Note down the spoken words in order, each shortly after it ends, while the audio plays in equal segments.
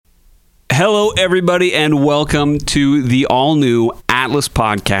Hello, everybody, and welcome to the all-new Atlas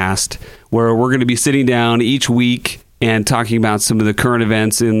podcast, where we're going to be sitting down each week and talking about some of the current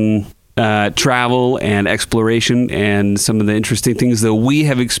events in travel and exploration and some of the interesting things that we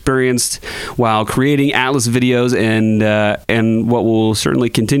have experienced while creating Atlas videos and what will certainly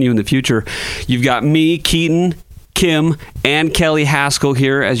continue in the future. You've got me, Keaton, Kim, and Kelly Haskell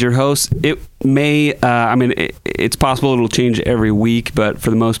here as your hosts. It may, it's possible it'll change every week, but for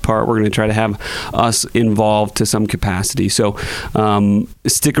the most part, we're going to try to have us involved to some capacity. So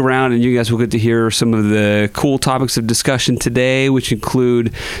stick around and you guys will get to hear some of the cool topics of discussion today, which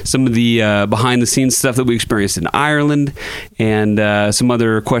include some of the behind the scenes stuff that we experienced in Ireland and some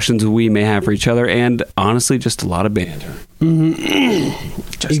other questions we may have for each other, and honestly, just a lot of banter.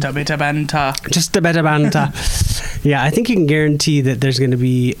 Just a bit of banter. Just a bit of banter. Yeah, I think you can guarantee that there's going to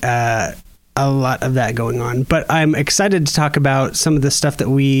be a lot of that going on. But I'm excited to talk about some of the stuff that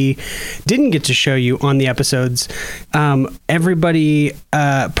we didn't get to show you on the episodes. Everybody,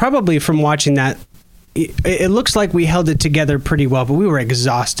 probably from watching that, it looks like we held it together pretty well, but we were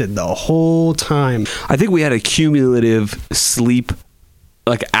exhausted the whole time. I think we had a cumulative sleep.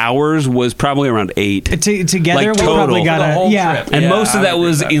 Like hours was probably around 8. Together, like we probably got the whole yeah. trip. And Yeah, most of that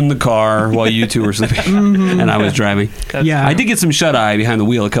was in the car while you two were sleeping and I was driving. Yeah. I did get some shut eye behind the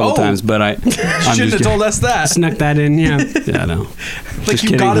wheel a couple times, but I shouldn't have told us that. Snuck that in, yeah. Yeah, no. Like Just you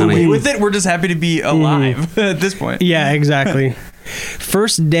kidding, got honey. away with it. We're just happy to be alive at this point. Yeah, exactly.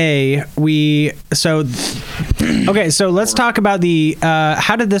 First day, so let's talk about the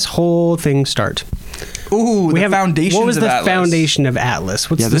how did this whole thing start? Ooh, foundation. What was the foundation of Atlas?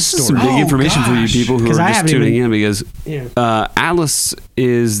 What's the this is story? some big information for you people who are just tuning in, because Atlas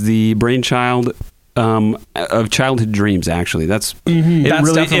is the brainchild of childhood dreams. Actually, that's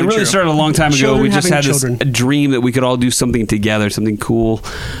it. Really started a long time ago. We just had this dream that we could all do something together, something cool,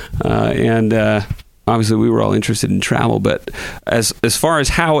 and obviously we were all interested in travel. But as far as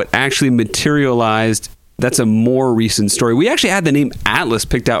how it actually materialized, that's a more recent story. We actually had the name Atlas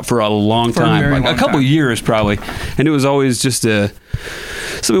picked out for a long time, a couple years probably, and it was always just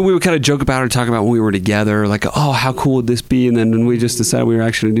something we would kind of joke about or talk about when we were together, like, oh, how cool would this be? And then we just decided we were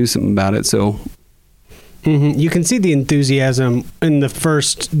actually going to do something about it. So you can see the enthusiasm in the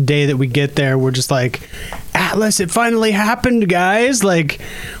first day that we get there. We're just like, Atlas, it finally happened, guys. Like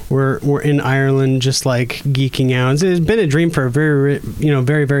we're in Ireland, just like geeking out. It's been a dream for a very,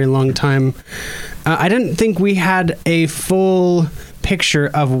 very long time. I didn't think we had a full picture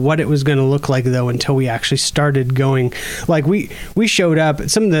of what it was going to look like, though, until we actually started going. Like we showed up.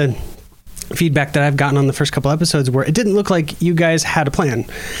 Some of the feedback that I've gotten on the first couple episodes where it didn't look like you guys had a plan.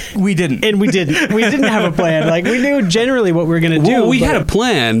 We didn't. And we didn't have a plan. Like we knew generally what we were going to do. Well, we had a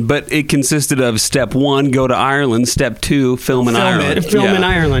plan, but it consisted of step 1, go to Ireland. Step 2, film in Ireland. Film in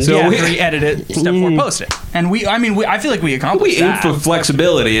Ireland. So we edit it. Step 4, post it. And I feel like we accomplished that. We aimed for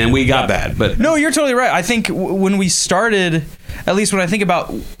flexibility, and we got that. But no, you're totally right. I think when we started, at least when I think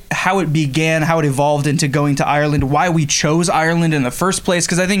about how it began, how it evolved into going to Ireland, why we chose Ireland in the first place,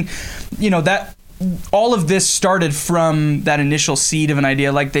 because I think, that all of this started from that initial seed of an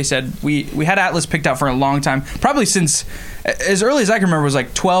idea. Like they said, we had Atlas picked out for a long time, probably since as early as I can remember was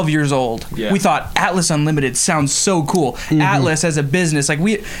like 12 years old. Yeah. We thought Atlas Unlimited sounds so cool. Mm-hmm. Atlas as a business, like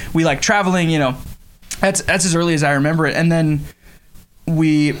we like traveling, that's as early as I remember it. And then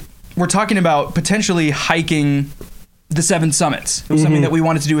we were talking about potentially hiking the 7 summits. It was something that we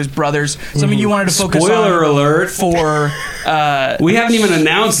wanted to do as brothers. Something you wanted to focus on. Spoiler alert for. We haven't even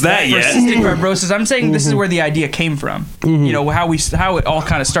announced that yet. For cystic fibrosis. I'm saying this is where the idea came from. How it all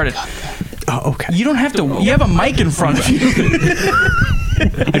kind of started. Oh, okay. You don't have to. You have a mic in front of you.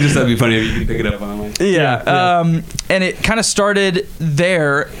 I just thought it'd be funny if you could pick it up on the mic. Yeah. And it kind of started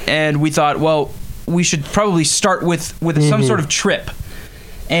there, and we thought, well, we should probably start with some sort of trip.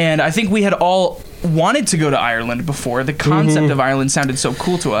 And I think we had all wanted to go to Ireland before. The concept of Ireland sounded so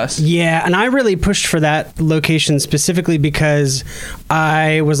cool to us. Yeah, and I really pushed for that location specifically because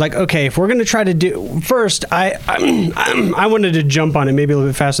I was like, okay, if we're going to try to do... First, I wanted to jump on it maybe a little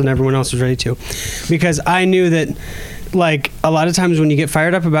bit faster than everyone else was ready to, because I knew that, like, a lot of times when you get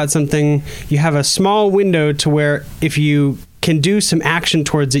fired up about something, you have a small window to where if you can do some action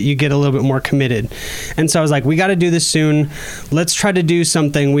towards it, you get a little bit more committed. And so I was like, we got to do this soon. Let's try to do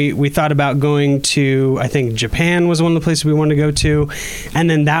something. We thought about going to, I think Japan was one of the places we wanted to go to. And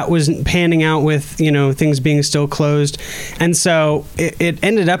then that was panning out with, things being still closed. And so it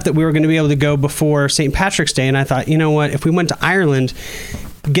ended up that we were going to be able to go before St. Patrick's Day. And I thought, you know what, if we went to Ireland,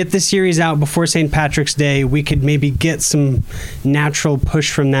 get the series out before St. Patrick's Day, we could maybe get some natural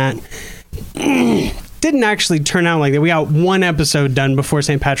push from that. didn't actually turn out like that. We got one episode done before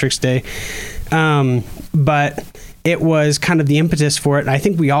St. Patrick's Day, but it was kind of the impetus for it. And I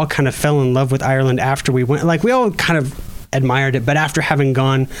think we all kind of fell in love with Ireland after we went. Like, we all kind of admired it, but after having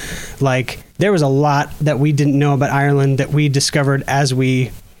gone, like, there was a lot that we didn't know about Ireland that we discovered as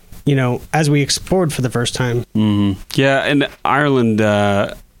we explored for the first time. Mm-hmm. Yeah, and Ireland,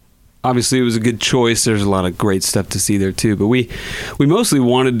 obviously it was a good choice. There's a lot of great stuff to see there too, but we mostly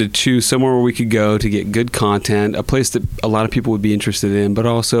wanted to choose somewhere where we could go to get good content, a place that a lot of people would be interested in, but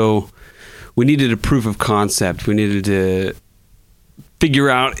also we needed a proof of concept. We needed to figure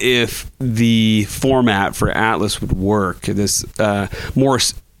out if the format for Atlas would work. This more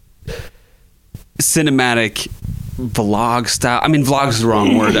cinematic vlog style. I mean, vlog is the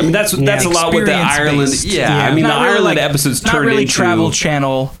wrong word. I mean, that's a lot what the Ireland. Yeah, I mean, the Ireland episodes turned not really into Travel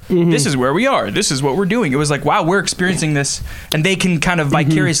Channel. Mm-hmm. This is where we are. This is what we're doing. It was like, wow, we're experiencing this, and they can kind of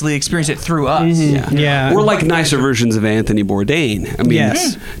vicariously experience it through us. Mm-hmm. Yeah. We're like nicer versions of Anthony Bourdain. I mean,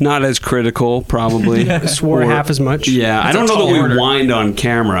 not as critical, probably. Swore half as much. Yeah, I don't know that we whined on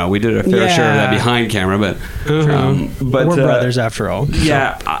camera. We did a fair share of that behind camera, but but we're brothers after all.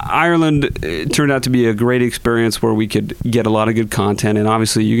 Yeah, so. Ireland turned out to be a great experience where we could get a lot of good content, and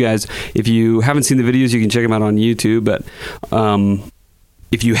obviously you guys, if you haven't seen the videos, you can check them out on YouTube, but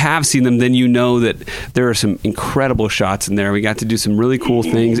if you have seen them, then you know that there are some incredible shots in there. We got to do some really cool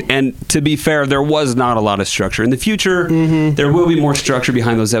things, and to be fair, there was not a lot of structure. In the future, there will be more structure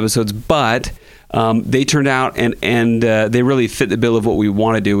behind those episodes, but they turned out and they really fit the bill of what we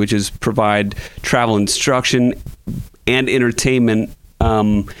want to do, which is provide travel instruction and entertainment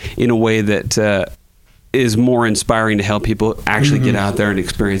in a way that is more inspiring to help people actually get out there and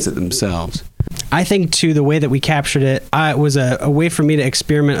experience it themselves. I think too, the way that we captured it was a way for me to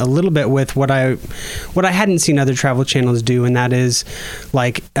experiment a little bit with what I hadn't seen other travel channels do, and that is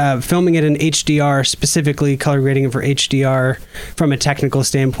like filming it in HDR, specifically color grading it for HDR from a technical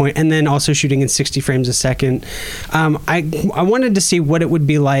standpoint, and then also shooting in 60 frames a second. I wanted to see what it would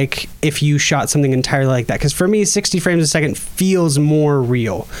be like if you shot something entirely like that, because for me 60 frames a second feels more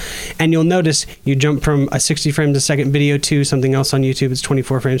real. And you'll notice you jump from a 60 frames a second video to something else on YouTube, it's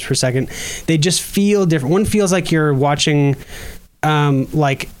 24 frames per second. They just feel different. One feels like you're watching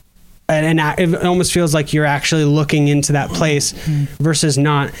it almost feels like you're actually looking into that place versus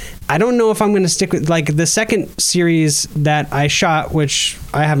not. I don't know if I'm going to stick with like the second series that I shot, which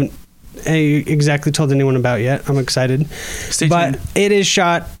I haven't exactly told anyone about yet. I'm excited. But it is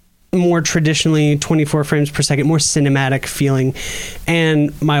shot more traditionally 24 frames per second, more cinematic feeling,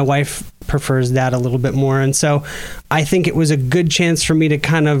 and my wife prefers that a little bit more. And so I think it was a good chance for me to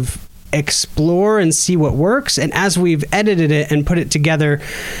kind of explore and see what works. And as we've edited it and put it together,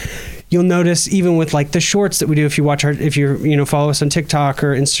 you'll notice even with like the shorts that we do, if you follow us on TikTok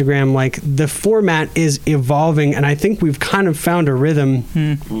or Instagram, like the format is evolving, and I think we've kind of found a rhythm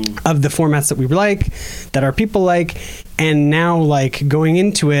of the formats that we like, that our people like, and now like going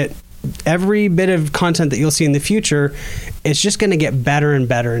into it, every bit of content that you'll see in the future, it's just going to get better and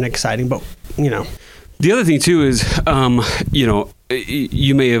better and exciting. But the other thing too is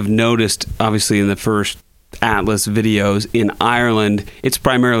you may have noticed, obviously, in the first Atlas videos in Ireland, it's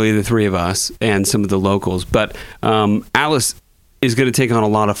primarily the three of us and some of the locals, but Atlas is going to take on a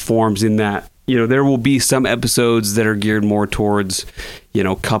lot of forms in that, there will be some episodes that are geared more towards,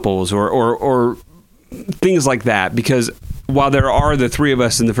 couples or things like that, because while there are the three of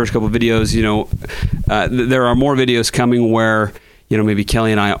us in the first couple of videos, there are more videos coming where maybe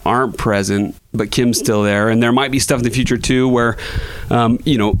Kelly and I aren't present, but Kim's still there. And there might be stuff in the future too where,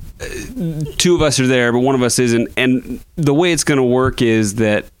 two of us are there, but one of us isn't. And the way it's going to work is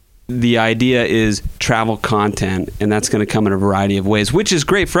that the idea is travel content, and that's going to come in a variety of ways, which is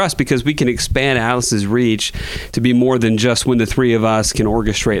great for us because we can expand Atlas's reach to be more than just when the three of us can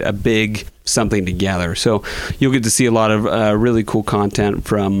orchestrate a big something together. So you'll get to see a lot of really cool content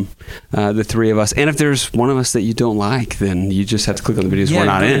from the three of us. And if there's one of us that you don't like, then you just have to click on the videos we're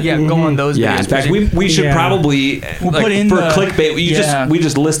not in. Yeah, go on those videos. Yeah, in fact, we should probably put in for clickbait. We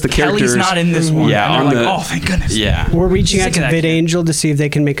just list the characters. Kelly's not in this one. Yeah, and they're like, oh, thank goodness. Yeah, we're reaching out to VidAngel to see if they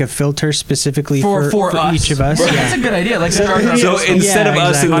can make a filter specifically for each of us. Yeah. That's a good idea. Like so instead of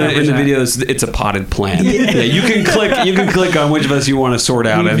us in the videos, it's a potted plant. Yeah, you can click on which of us you want to sort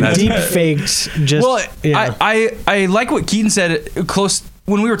out, and that's deep faked. I like what Keaton said close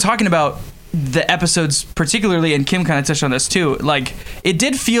when we were talking about the episodes particularly, and Kim kind of touched on this too. Like, it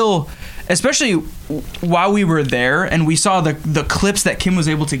did feel, especially while we were there and we saw the clips that Kim was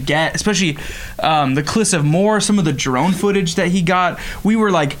able to get, especially the Cliffs of Moher, some of the drone footage that he got, we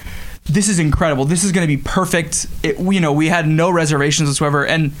were like, this is incredible. This is going to be perfect. We had no reservations whatsoever.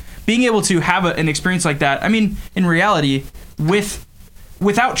 And being able to have an experience like that. I mean, in reality,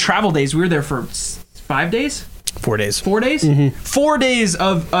 without travel days, we were there for 5 days. 4 days. 4 days? 4 days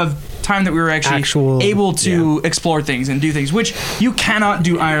of time that we were actually able to explore things and do things, which you cannot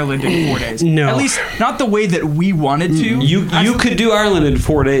do Ireland in 4 days. No. At least not the way that we wanted to. You could do Ireland in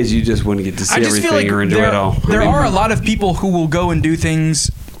 4 days. You just wouldn't get to see everything or enjoy it all. There are a lot of people who will go and do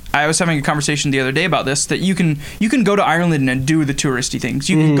things. I was having a conversation the other day about this, that you can go to Ireland and do the touristy things.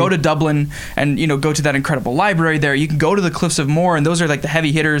 You can go to Dublin and go to that incredible library there. You can go to the Cliffs of Moher, and those are like the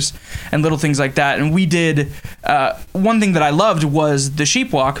heavy hitters and little things like that. And we did one thing that I loved was the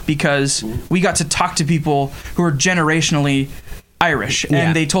sheep walk, because we got to talk to people who are generationally Irish,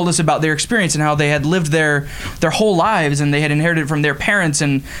 and they told us about their experience and how they had lived their whole lives, and they had inherited it from their parents,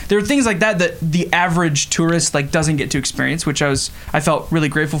 and there are things like that the average tourist doesn't get to experience, which I felt really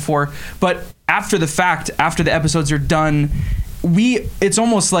grateful for. But after the fact, after the episodes are done, it's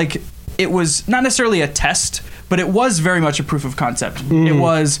almost like it was not necessarily a test, but it was very much a proof of concept. It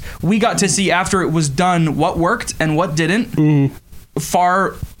was, we got to see after it was done what worked and what didn't.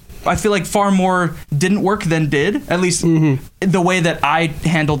 I feel like far more didn't work than did, at least the way that I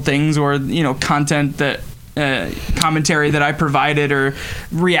handled things, or content that commentary that I provided, or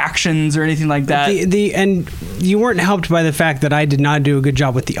reactions or anything like that. And you weren't helped by the fact that I did not do a good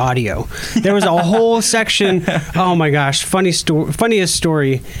job with the audio. There was a whole section. Oh my gosh, funniest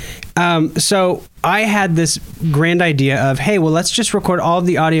story. So I had this grand idea of, hey, well, let's just record all of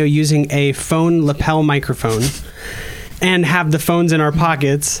the audio using a phone lapel microphone and have the phones in our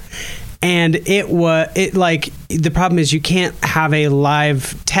pockets. And the problem is you can't have a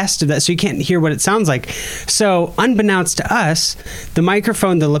live test of that, so you can't hear what it sounds like. So unbeknownst to us, the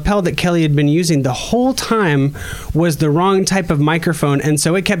microphone, the lapel that Kelly had been using the whole time, was the wrong type of microphone, and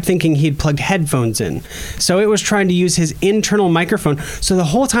so it kept thinking he'd plugged headphones in. So it was trying to use his internal microphone. So the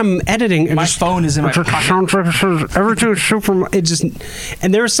whole time I'm editing, my phone is in my pocket. Everything's super.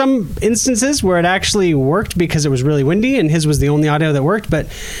 And there were some instances where it actually worked because it was really windy, and his was the only audio that worked.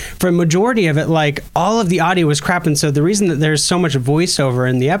 But for a majority of it, all of the audio was crap. And so the reason that there's so much voiceover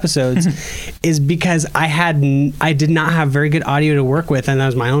in the episodes is because I did not have very good audio to work with, and that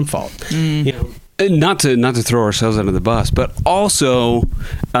was my own fault. Not to throw ourselves under the bus, but also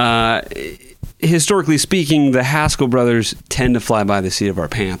historically speaking, the Haskell brothers tend to fly by the seat of our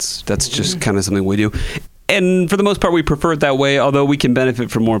pants. That's just kind of something we do. And for the most part, we prefer it that way, although we can benefit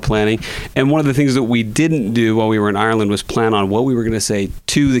from more planning. And one of the things that we didn't do while we were in Ireland was plan on what we were going to say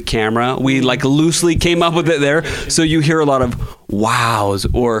to the camera. We loosely came up with it there. So you hear a lot of wows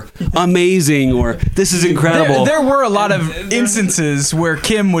or amazing or this is incredible. There were a lot of instances where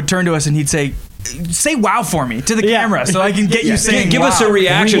Kim would turn to us and he'd say wow for me to the camera so I can get you saying give wow. us a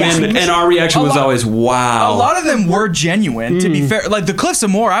reaction, and our reaction was always wow. A lot of them were genuine, to be fair. Like the Cliffs of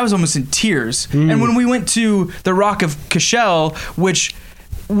Moher, I was almost in tears. And when we went to the Rock of Cashel, which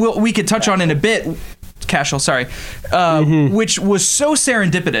we could touch on in a bit, which was so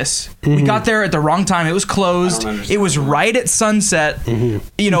serendipitous. We got there at the wrong time. It was closed. It was right at sunset.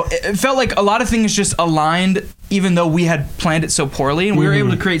 It felt like a lot of things just aligned, even though we had planned it so poorly, and we were able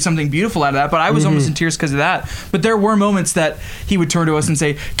to create something beautiful out of that. But I was almost in tears because of that. But there were moments that he would turn to us and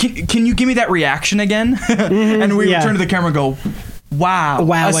say, can you give me that reaction again? And we would turn to the camera and go,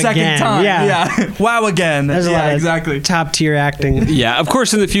 wow a second again. Time. Wow again. There's a lot exactly. Top tier acting. Yeah, of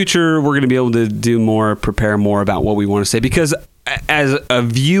course in the future we're going to be able to prepare more about what we want to say, because as a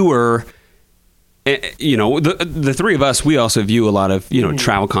viewer, the three of us, we also view a lot of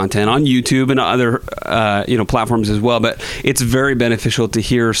travel content on YouTube and other platforms as well, but it's very beneficial to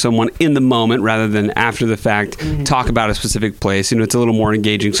hear someone in the moment rather than after the fact talk about a specific place. It's a little more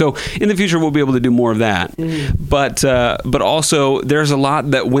engaging. So in the future we'll be able to do more of that. But also there's a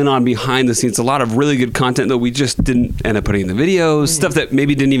lot that went on behind the scenes, a lot of really good content that we just didn't end up putting in the videos, stuff that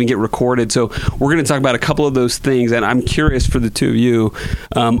maybe didn't even get recorded. So we're going to talk about a couple of those things, and I'm curious for the two of you,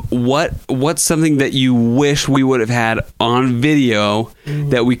 what's something that you wish we would have had on video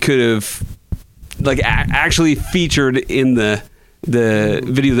that we could have actually featured in the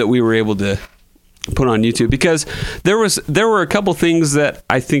video that we were able to put on YouTube? Because there were a couple things that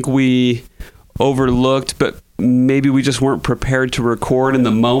I think we overlooked, but maybe we just weren't prepared to record in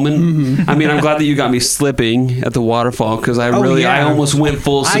the moment. I mean, I'm glad that you got me slipping at the waterfall, because I almost went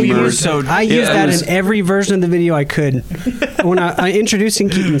full submerged. I used that in every version of the video I could. When I introducing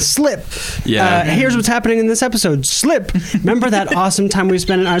Keaton, slip. Yeah. Here's what's happening in this episode. Slip. Remember that awesome time we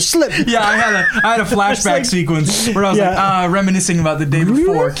spent in our slip? Yeah, I had a flashback sequence where I was reminiscing about the day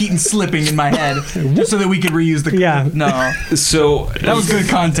before, Keaton slipping in my head, just so that we could reuse the clip. Yeah. No. So that was good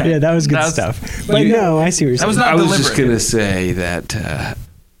content. Yeah, that was good stuff. But no, I see what you're saying. That was not I deliberate. was just going to say that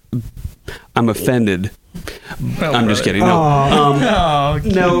I'm offended. I'm just kidding. No,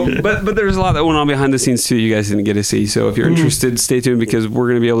 no, but there's a lot that went on behind the scenes too. You guys didn't get to see. So if you're interested, stay tuned because we're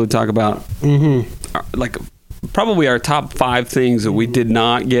going to be able to talk about like probably our top 5 things that we did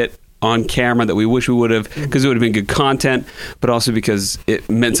not get on camera that we wish we would have, because it would have been good content, but also because it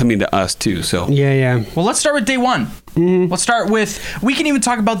meant something to us too. So Yeah. Well, let's start with day one. Let's start with. We can even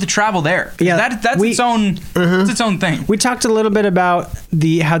talk about the travel there. Yeah, that's its own. It's its own thing. We talked a little bit about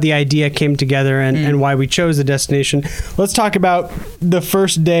how the idea came together and why we chose the destination. Let's talk about the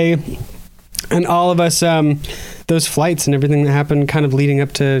first day and all of us, those flights and everything that happened, kind of leading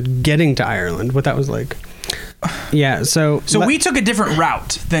up to getting to Ireland. What that was like. Yeah. So we took a different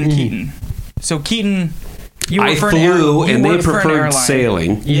route than Keaton. So Keaton. I flew, and they preferred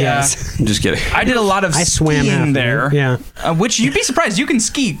sailing. Yeah. Yes. I'm just kidding. I did a lot of swam skiing there. Yeah. Which you'd be surprised. You can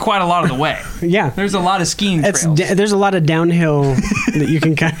ski quite a lot of the way. Yeah. There's a lot of skiing trails. There's a lot of downhill that you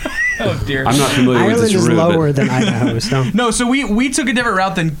can kind of... Oh, dear. I'm not familiar with Ireland this is route. lower than Idaho, so... No, so we took a different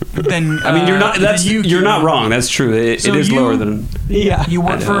route than I mean, you're not. You're not wrong. That's true. It is lower than. Yeah. You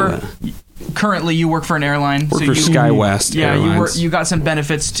work currently you work for an airline. Work for SkyWest Airlines. You got some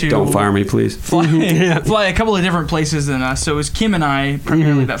benefits to Don't fire me, please. fly a couple of different places than us. So it was Kim and I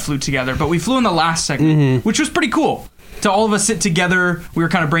primarily that flew together, but we flew in the last segment, which was pretty cool. To all of us sit together, we were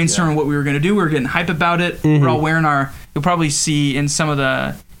kind of brainstorming what we were going to do. We were getting hype about it. We're all wearing you'll probably see in some of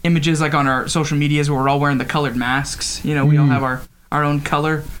the images like on our social medias where we're all wearing the colored masks. You know, we all have our own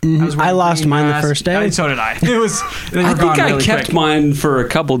color. I lost mine the first day. So did I. It was. I think I kept mine for a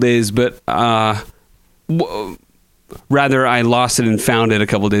couple days, but rather I lost it and found it a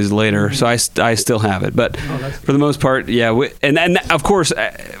couple days later. So I still have it, but for the most part, yeah. And of course,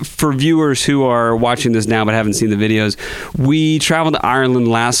 for viewers who are watching this now but haven't seen the videos, we traveled to Ireland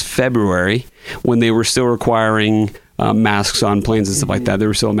last February when they were still requiring masks on planes and stuff like that. There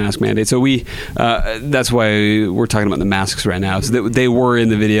was still a mask mandate. So that's why we're talking about the masks right now. So they were in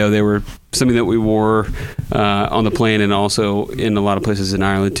the video. They were something that we wore on the plane and also in a lot of places in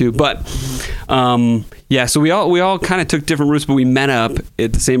Ireland too. But yeah, so we all kind of took different routes, but we met up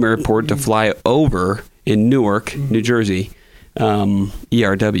at the same airport to fly over in Newark, New Jersey.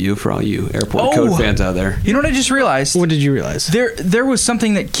 ERW for all you airport code fans out there. You know what I just realized? What did you realize? There was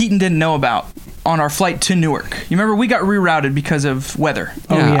something that Keaton didn't know about on our flight to Newark. You remember we got rerouted because of weather.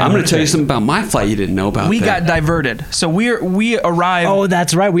 Yeah, I'm going to tell you something about my flight you didn't know about. We got diverted. So we arrived. Oh,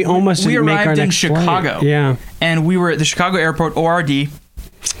 that's right. We almost didn't make our arrived in next Chicago. flight. Yeah. And we were at the Chicago airport, ORD.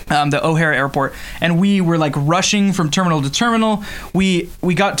 The O'Hare Airport, and we were like rushing from terminal to terminal. We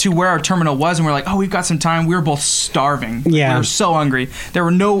got to where our terminal was, and we're like, oh, we've got some time. We were both starving. Yeah, we were so hungry. There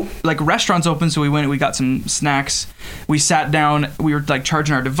were no restaurants open, so we went. We got some snacks. We sat down. We were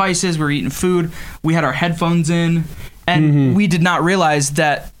charging our devices. We were eating food. We had our headphones in, and we did not realize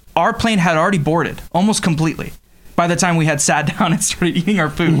that our plane had already boarded almost completely by the time we had sat down and started eating our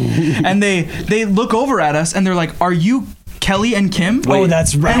food. And they look over at us, and they're like, "Are you Kelly and Kim?" Wait,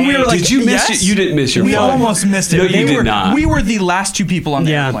 that's right. And we were like, did you miss yes? it? You didn't miss your We flight. almost missed it. No, you did not. We were the last 2 people on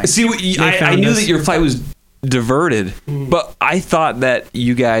the airplane. See, I knew that your flight was diverted, but I thought that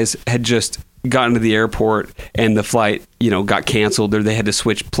you guys had just gotten to the airport and the flight, got canceled, or they had to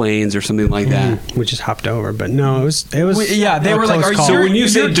switch planes or something like that. We just hopped over, but no, it was. They were like, "Are you?" So when you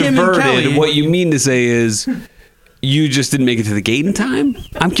say Kim and Kelly. diverted, what you mean to say is you just didn't make it to the gate in time?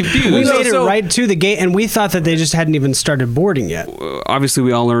 I'm confused. We made it right to the gate, and we thought that they just hadn't even started boarding yet. Obviously,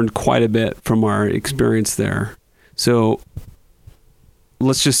 we all learned quite a bit from our experience there. So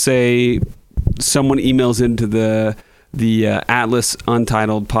let's just say someone emails into the Atlas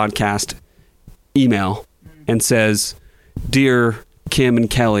Untitled podcast email and says, "Dear Kim and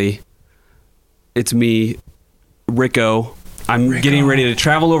Kelly, it's me, Rico. I'm getting ready to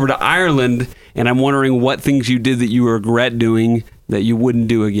travel over to Ireland, and I'm wondering what things you did that you regret doing that you wouldn't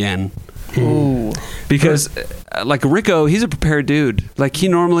do again." Ooh. Because Rico, he's a prepared dude. He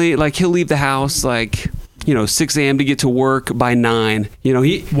normally he'll leave the house 6 a.m. to get to work by 9. He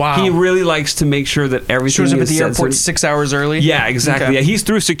really likes to make sure that everything shows up at is the set airport 6 hours early. Yeah, exactly. Okay. Yeah, he's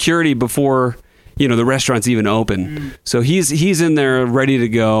through security before the restaurant's even open. So he's in there ready to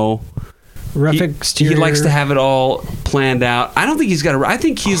go. Rough exterior. He likes to have it all planned out. I don't think he's got I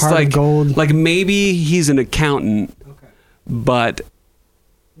think he's Heart of gold. maybe he's an accountant, but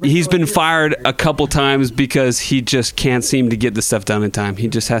He's been fired a couple times because he just can't seem to get the stuff done in time. He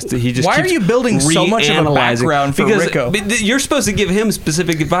just has to. He just. Why are keeps you building so much of a reanalyzing. background for Because Rico? You're supposed to give him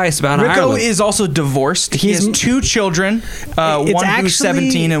specific advice about Rico Ireland. is also divorced. He has 2 children, one who's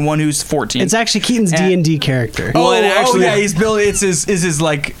 17 and one who's 14. It's actually Keaton's And- D&D character. Well, it actually- yeah, he's building. It's his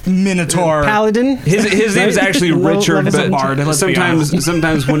like Minotaur. Paladin. His name's actually Low- Richard, level but 17. let's be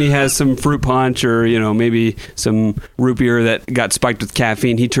sometimes when he has some fruit punch or maybe some root beer that got spiked with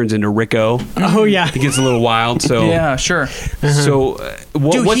caffeine, he turns into Rico. Oh yeah. He gets a little wild. So Yeah, sure. So Dude,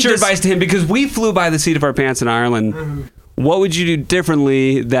 what's he your just- advice to him? Because we flew by the seat of our pants in Ireland. What would you do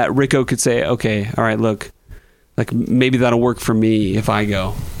differently that Rico could say, okay, all right, look, like maybe that'll work for me if I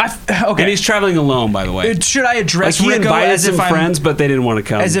go. Okay. And he's traveling alone, by the way. Should I Like address he Rico invited as some if I'm friends, but they didn't want to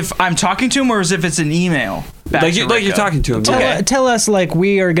come. as if I'm talking to him, or as if it's an email? Back like to you're Rico? talking to him. Okay. Tell us like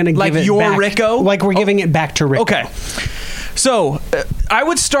we are going to Like give it your back. Rico? Like we're giving it back to Rico. Okay. So I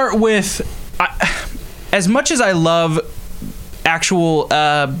would start with, as much as I love actual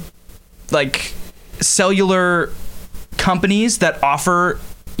like cellular companies that offer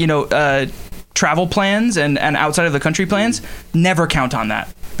travel plans and outside of the country plans, never count on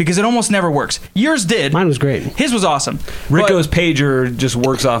that because it almost never works. Yours did. Mine was great. His was awesome. Rico's pager just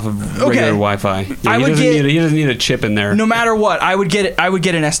works off of regular Wi-Fi. Yeah, he doesn't need a chip in there. No matter what, I would get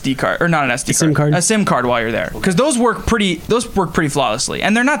an SD card, or not an SD card, SIM card? a SIM card while you're there, because those work pretty flawlessly,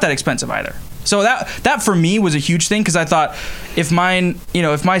 and they're not that expensive either. So that for me was a huge thing, because I thought if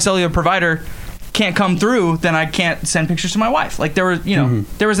my cellular provider can't come through, then I can't send pictures to my wife. Like there was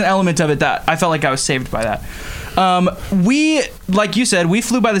an element of it that I felt like I was saved by that. We, like you said, we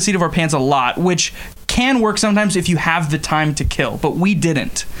flew by the seat of our pants a lot, which can work sometimes if you have the time to kill, but we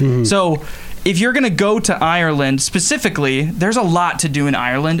didn't. So if you're going to go to Ireland specifically, there's a lot to do in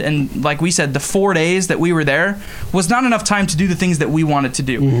Ireland. And like we said, the 4 days that we were there was not enough time to do the things that we wanted to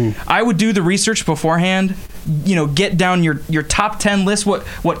do. I would do the research beforehand, get down your top 10 list.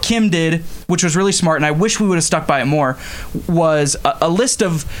 What Kim did, which was really smart, and I wish we would have stuck by it more, was a list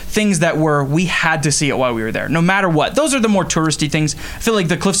of things that we had to see it while we were there, no matter what. Those are the more touristy things. I feel like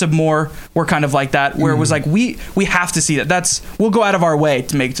the Cliffs of Moher were kind of like that, where it was like, we have to see that. We'll go out of our way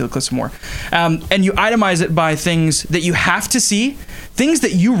to make it to the Cliffs of Moher. And you itemize it by things that you have to see, things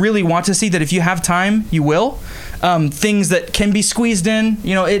that you really want to see, that if you have time, you will. Things that can be squeezed in,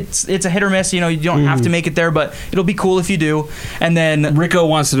 it's a hit or miss. You don't have to make it there, but it'll be cool if you do. And then Rico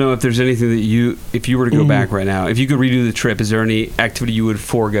wants to know if there's anything that if you were to go back right now, if you could redo the trip, is there any activity you would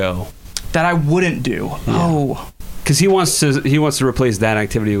forego that I wouldn't do? Yeah. Oh, because he wants to replace that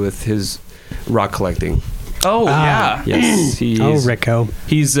activity with his rock collecting. Oh yeah. Yes. Rico.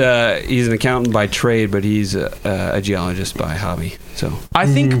 He's an accountant by trade, but he's a geologist by hobby. So I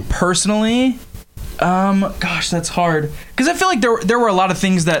think personally, gosh, that's hard, because I feel like there were a lot of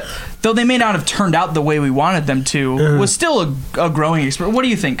things that, though they may not have turned out the way we wanted them to, was still a growing experience. What do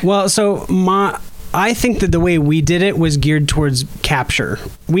you think? Well, so I think that the way we did it was geared towards capture.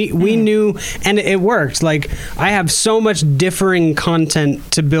 We knew, and it worked. Like, I have so much differing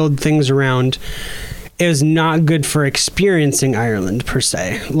content to build things around. It was not good for experiencing Ireland per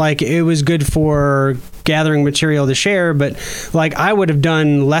se. Like, it was good for gathering material to share, but like I would have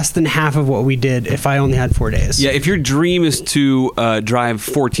done less than half of what we did if I only had 4 days. Yeah, if your dream is to drive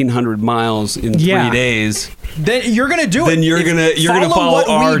 1,400 miles in 3 days, then you're gonna do it. Then you're gonna follow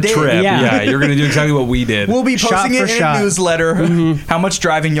our trip. Yeah. You're gonna do exactly what we did. We'll be Shot posting for it in shot. a newsletter. How much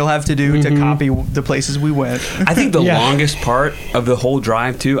driving you'll have to do to copy the places we went. I think the Yeah. longest part of the whole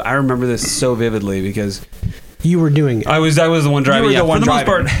drive too. I remember this so vividly because You were doing it. I was the one driving. You were the one for the most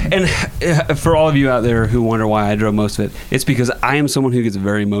driving. part. And for all of you out there who wonder why I drove most of it, it's because I am someone who gets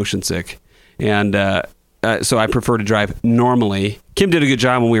very motion sick, and so I prefer to drive normally. Kim did a good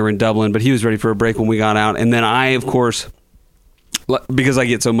job when we were in Dublin, but he was ready for a break when we got out. And then I, of course, because I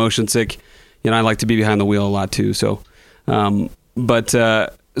get so motion sick, I like to be behind the wheel a lot too. So, so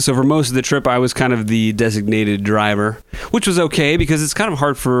for most of the trip, I was kind of the designated driver, which was okay because it's kind of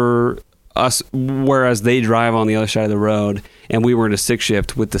hard for us, whereas they drive on the other side of the road and we were in a stick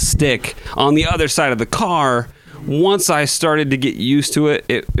shift with the stick on the other side of the car. Once I started to get used to it,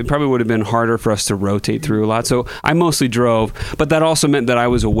 it probably would have been harder for us to rotate through a lot. So I mostly drove, but that also meant that I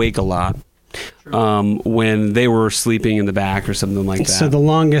was awake a lot when they were sleeping in the back or something like that. So the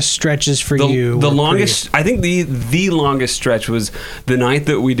longest stretches for you. The were longest, I think the longest stretch was the night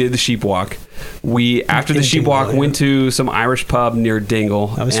that we did the sheep walk. we after the In sheep Dingle, walk yeah. went to some Irish pub near Dingle.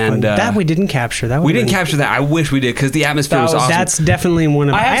 That was and fun. That we didn't capture. That we didn't capture that. I wish we did because the atmosphere was awesome. That's definitely one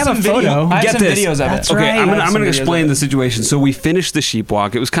of. I have a some photo. video. I have Get some this. videos of That's it. right. Okay, I'm I gonna, have I'm some gonna videos explain of the it. situation. So we finished the sheep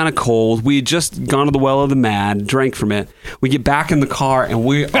walk. It was kind of cold. We had just gone to the Well of the Mad, drank from it. We get back in the car and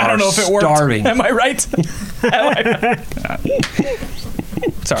we are I don't know if it worked. starving. Am I right?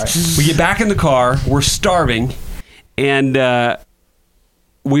 Sorry. We get back in the car. We're starving, and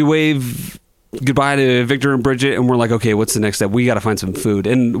we wave goodbye to Victor and Bridget, and we're like, okay, what's the next step? We got to find some food,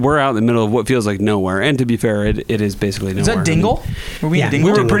 and we're out in the middle of what feels like nowhere. And to be fair, it is basically nowhere. Is that Dingle? Were we Yeah. in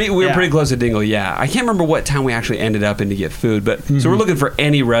Dingle? We were Yeah. pretty close to Dingle. Yeah, I can't remember what town we actually ended up in to get food, but so we're looking for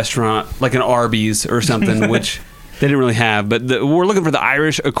any restaurant like an Arby's or something, which they didn't really have. But we're looking for the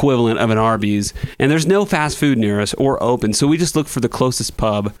Irish equivalent of an Arby's, and there's no fast food near us or open, so we just looked for the closest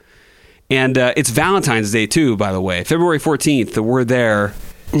pub. And it's Valentine's Day too, by the way, February 14th. We're there,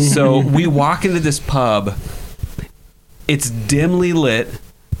 so we walk into this pub. It's dimly lit.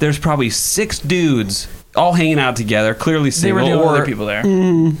 There's probably 6 dudes all hanging out together, clearly They were single, the only or people there.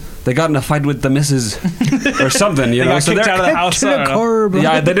 they got in a fight with the missus or something, you They know. got So kicked they're out of the house. I don't know.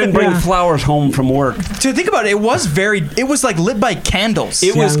 yeah, they didn't bring Yeah. flowers home from work. To think about it, it was like lit by candles.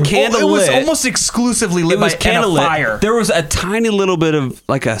 It was Yeah. candle It was lit. almost exclusively lit It was by candle and a lit. fire. There was a tiny little bit of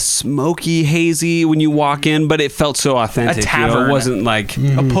like a smoky, hazy when you walk in, but it felt so authentic. A You know? tavern. It wasn't like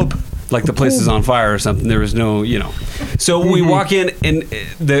a pub. like the place is on fire or something. There was no, you know. So we walk in, and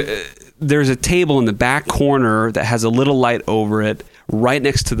there's a table in the back corner that has a little light over it, right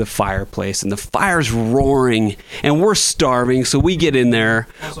next to the fireplace, and the fire's roaring, and we're starving. So we get in there.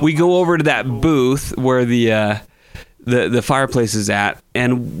 We go over to that booth where the fireplace is at,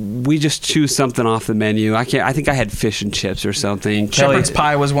 and we just choose something off the menu. I think I had fish and chips or something. Shepherd's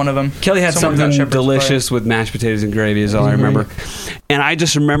pie was one of them. Kelly had Someone got something shepherd's delicious with mashed potatoes and gravy is all I remember. And I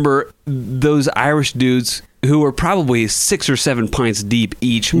just remember those Irish dudes who were probably 6 or 7 pints deep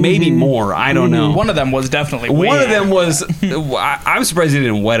each, maybe more. I don't know. pie. One of them was definitely One way of them was, I'm surprised he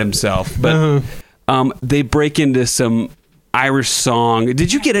didn't wet himself, but they break into some Irish song.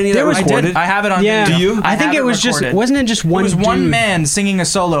 Did you get any of that There was- I recorded? did. I have it on Yeah. video. Do you? I think have it was recorded. wasn't it just one It was one dude? man singing a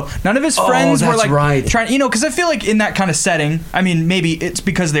solo. None of his Oh, friends were that's like right. trying, because I feel like in that kind of setting, I mean, maybe it's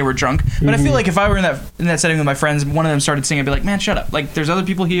because they were drunk, but I feel like if I were in that setting with my friends, one of them started singing, I'd be like, man, shut up. Like, there's other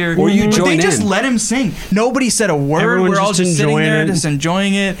people here. Or you But join they just in. let him sing. Nobody said a word. Everyone's We're all just just sitting enjoying there, it. just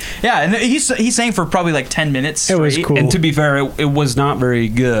enjoying it. Yeah, and he sang for probably like 10 minutes. It was straight. cool. And to be fair, it was not very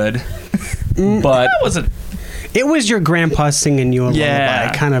good, but That wasn't It was your grandpa singing you a Yeah.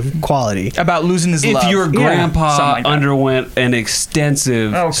 lullaby kind of quality. about losing his love. if your grandpa Something like that. underwent an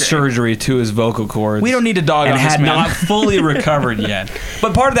extensive Okay. surgery to his vocal cords, We don't need to dog and on this had man. not fully recovered yet.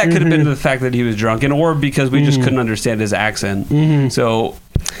 But part of that could have been the fact that he was drunk, and or because we just couldn't understand his accent. So,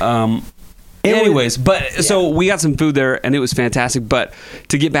 anyways, so we got some food there, and it was fantastic. But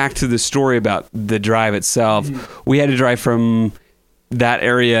to get back to the story about the drive itself, we had to drive from that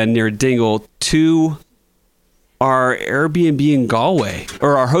area near Dingle to our Airbnb in Galway,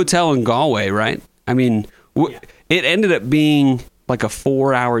 or our hotel in Galway, right? I mean, it ended up being like a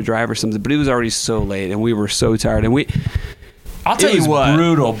 4-hour drive or something, but it was already so late, and we were so tired, and I'll tell it you was what.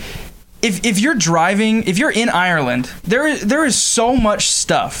 brutal. If you're driving, if you're in Ireland, there is so much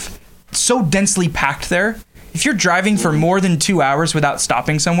stuff, so densely packed there. If you're driving for more than 2 hours without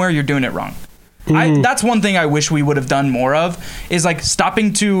stopping somewhere, you're doing it wrong. That's one thing I wish we would have done more of, is like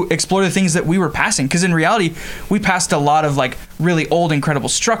stopping to explore the things that we were passing. Because in reality, we passed a lot of like really old, incredible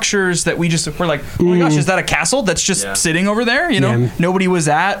structures that we just were like, oh my gosh, is that a castle that's just sitting over there? You know, Yeah. nobody was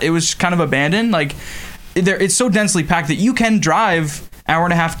at. It was kind of abandoned. Like, it's so densely packed that you can drive hour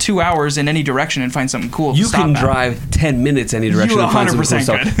and a half, 2 hours in any direction and find something cool. You to stop can at. drive 10 minutes any direction You and find some cool 100%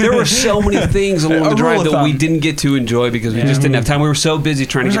 stuff. could. There were so many things along A the drive rule of that we thumb. didn't get to enjoy because we just didn't have time. We were so busy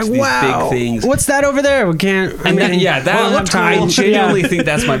trying to I get was to like, these wow, big things. what's that over there? We can't. And that, we'll have time. I genuinely Yeah. think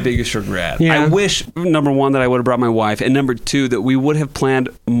that's my biggest regret. Yeah. I wish, number one, that I would have brought my wife, and number two, that we would have planned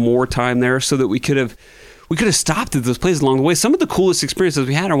more time there so that we could have stopped at those places along the way. Some of the coolest experiences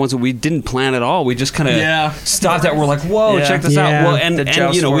we had are ones that we didn't plan at all. We just kind of stopped at. We're like, whoa, Yeah. check this Yeah. out. Well, The and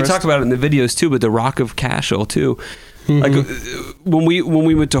Joust you know, we Forest. talked about it in the videos too, but the Rock of Cashel too. Like when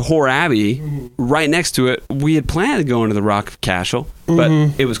we went to Hoare Abbey, right next to it, we had planned to go into the Rock of Cashel, but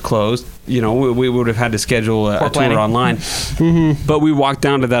it was closed. You know, we would have had to schedule a tour planning. online. But we walked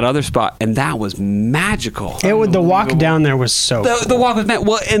down to that other spot, and that was magical. The walk down there was so cool. The walk was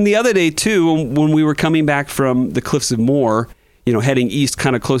well, and the other day too, when we were coming back from the Cliffs of Moher, you know, heading east,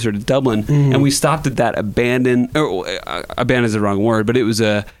 kind of closer to Dublin, and we stopped at that abandoned is the wrong word, but it was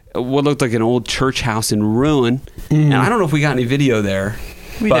what looked like an old church house in ruin, and I don't know if we got any video there.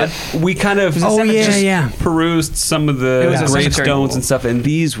 We kind of perused some of the gravestones and stuff, and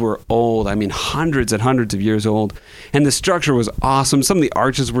these were old. I mean, hundreds and hundreds of years old. And the structure was awesome. Some of the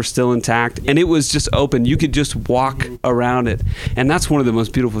arches were still intact, and it was just open. You could just walk around it. And that's one of the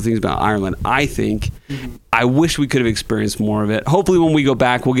most beautiful things about Ireland, I think. I wish we could have experienced more of it. Hopefully when we go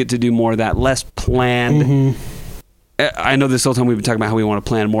back, we'll get to do more of that, less planned. I know this whole time we've been talking about how we want to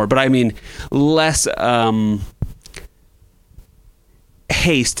plan more, but I mean less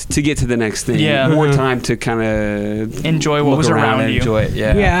haste to get to the next thing. More time to kind of enjoy what was around you. Enjoy it.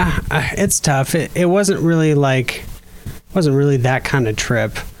 It's tough. It wasn't really that kind of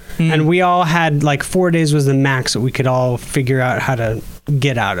trip. And we all had 4 days was the max that we could all figure out how to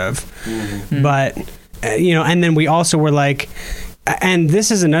get out of. But and then we also were and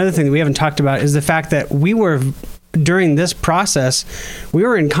this is another thing that we haven't talked about, is the fact that we were, during this process, we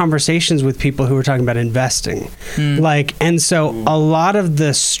were in conversations with people who were talking about investing. And so a lot of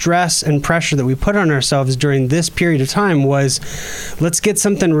the stress and pressure that we put on ourselves during this period of time was, let's get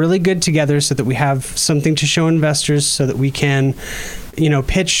something really good together so that we have something to show investors, so that we can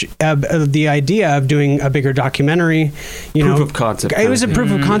pitch the idea of doing a bigger documentary. Proof of concept. It was a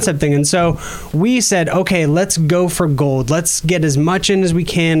proof of concept thing. And so we said, okay, let's go for gold. Let's get as much in as we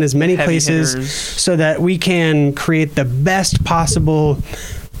can, as many places, so that we can create the best possible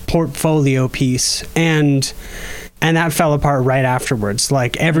portfolio piece. And that fell apart right afterwards.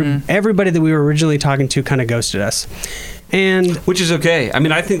 Everybody that we were originally talking to kind of ghosted us. And which is okay. I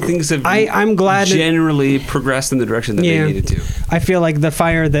mean, I think things have I'm glad generally progressed in the direction that they needed to. I feel like the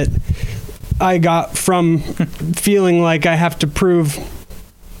fire that I got from feeling like I have to prove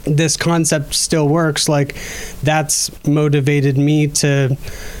this concept still works, that's motivated me to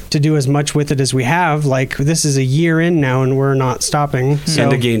do as much with it as we have. This is a year in now, and we're not stopping. So.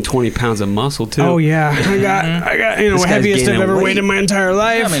 And to gain 20 pounds of muscle too. Oh yeah, I got heaviest I've ever weighed in my entire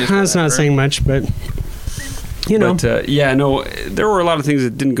life. That's not saying much, but. But there were a lot of things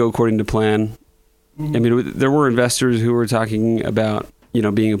that didn't go according to plan. I mean, there were investors who were talking about,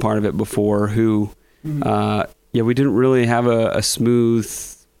 being a part of it before, who, we didn't really have a smooth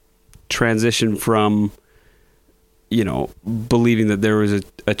transition from, believing that there was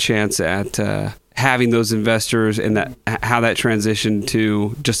a chance at having those investors, and that how that transitioned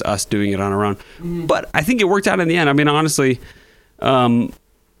to just us doing it on our own. But I think it worked out in the end. I mean, honestly,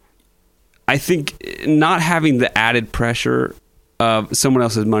 I think not having the added pressure of someone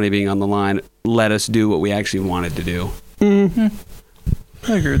else's money being on the line let us do what we actually wanted to do.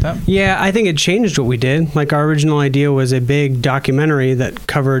 I agree with that. Yeah, I think it changed what we did. Our original idea was a big documentary that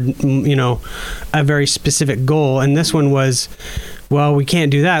covered, a very specific goal. And this one was, well, we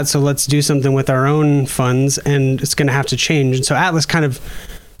can't do that, so let's do something with our own funds, and it's going to have to change. And so Atlas kind of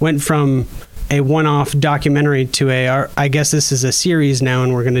went from a one-off documentary to I guess this is a series now,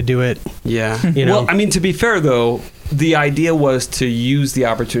 and we're going to do it. Yeah. Well, I mean, to be fair though, the idea was to use the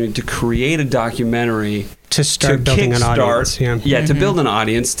opportunity to create a documentary to start building an audience. To build an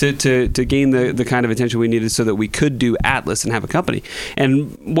audience, to gain the kind of attention we needed so that we could do Atlas and have a company.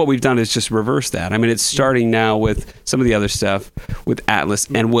 And what we've done is just reverse that. I mean, it's starting now with some of the other stuff with Atlas,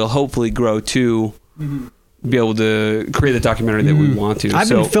 and we'll hopefully grow to be able to create the documentary that we want to. I've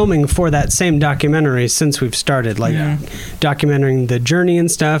been filming for that same documentary since we've started, documenting the journey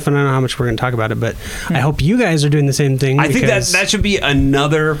and stuff. And I don't know how much we're going to talk about it, but I hope you guys are doing the same thing. I think that should be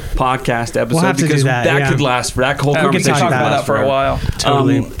another podcast episode. We'll have to because do that could last for that whole conversation. We can talk about that for a while.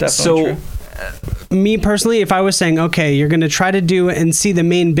 Totally. Definitely true. Me personally, if I was saying, okay, you're going to try to do and see the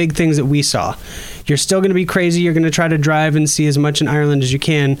main big things that we saw. You're still going to be crazy. You're going to try to drive and see as much in Ireland as you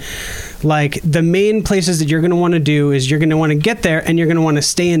can. The main places that you're going to want to do is you're going to want to get there, and you're going to want to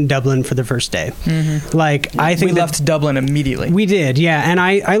stay in Dublin for the first day. I think we left Dublin immediately. We did, yeah. And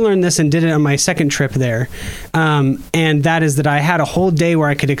I learned this and did it on my second trip there. And that is that I had a whole day where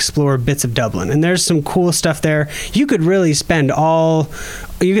I could explore bits of Dublin. And there's some cool stuff there. You could really spend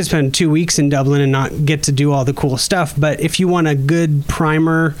 2 weeks in Dublin and not get to do all the cool stuff. But if you want a good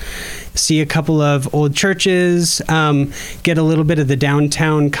primer, see a couple of old churches, get a little bit of the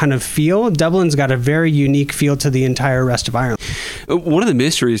downtown kind of feel. Dublin's got a very unique feel to the entire rest of Ireland. One of the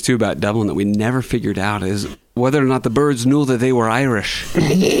mysteries, too, about Dublin that we never figured out is whether or not the birds knew that they were Irish. Do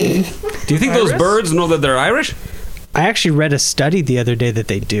you think those birds know that they're Irish? I actually read a study the other day that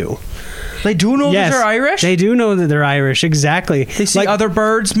they do. They do know that they're Irish? They do know that they're Irish, exactly. They see other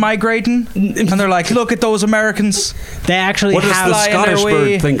birds migrating, and they're like, look at those Americans. They actually what does the Scottish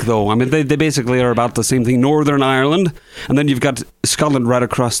bird think, though? I mean, they basically are about the same thing. Northern Ireland, and then you've got Scotland right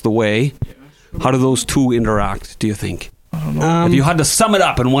across the way. How do those two interact, do you think? I don't know. If you had to sum it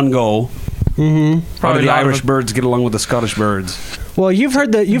up in one go... How do Probably the not Irish a- birds get along with the Scottish birds? Well, you've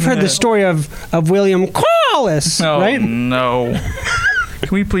heard the story of William Wallace, Oh, right? no.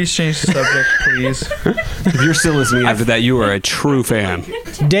 Can we please change the subject, please? If you're still listening after that, you are a true fan.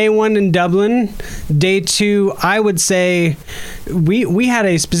 Day 1 in Dublin. Day 2, I would say we had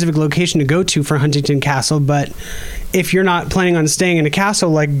a specific location to go to for Huntington Castle, but if you're not planning on staying in a castle,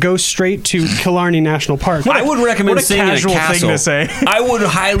 like go straight to Killarney National Park. I would recommend what a staying in a casual thing castle. to say. I would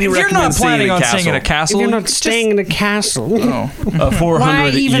highly If you're recommend not planning on staying staying in a If castle, you're not staying in a castle, Oh. a why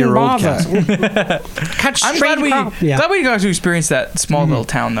even 400-year-old bother? castle. Cut I'm straight glad we across. Yeah. glad we got to experience that small little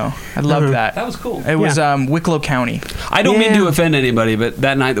town, though. I loved that. That was cool. It was Yeah. Wicklow County. I don't mean Yeah. to offend anybody, but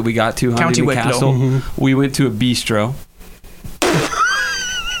that night that we got to County Huntington Wicklow. Castle, we went to a bistro.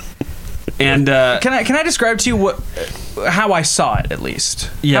 And Can I describe to you how I saw it at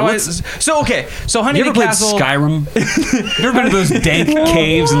least? Yeah, How let's- so okay. So you Huntington ever played Castle. Skyrim? You ever been to those dank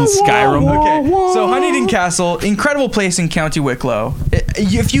caves in Skyrim? Okay, so Huntington Castle, incredible place in County Wicklow.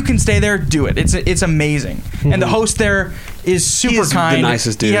 If you can stay there, do it. It's amazing, and the host there is super He's the kind.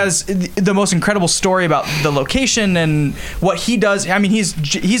 nicest dude. He has the most incredible story about the location and what he does. I mean,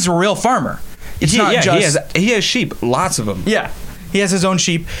 he's a real farmer. It's not just he has sheep, lots of them. yeah. He has his own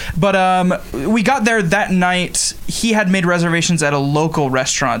sheep. But we got there that night. He had made reservations at a local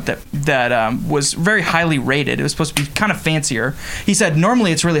restaurant that was very highly rated. It was supposed to be kind of fancier. He said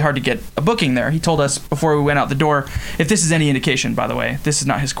normally it's really hard to get a booking there. He told us before we went out the door, if this is any indication, by the way, this is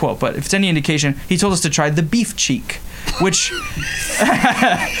not his quote, but if it's any indication, he told us to try the beef cheek. Which,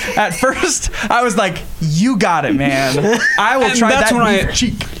 at first, I was like, "You got it, man. I will And try that's that when beef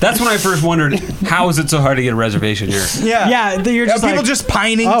cheek." That's when I first wondered, how is it so hard to get a reservation here? Yeah, Yeah, you're just people like, just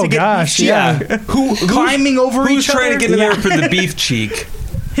pining oh to get gosh, beef cheek. yeah. Who Climbing over who's each trying other? to get in there for the beef cheek?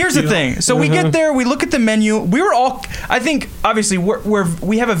 Here's the thing. So we get there, we look at the menu. We were all, I think, obviously,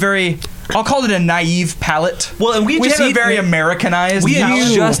 we have a very, I'll call it a naive palate. Well, and we have just a eat- very Americanized We had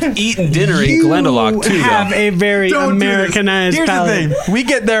palate. just eaten dinner in Glendalough too. have though. a very Don't do this. Americanized Here's palate. the thing. We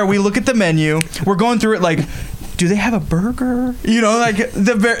get there, we look at the menu. We're going through it like, do they have a burger? You know, like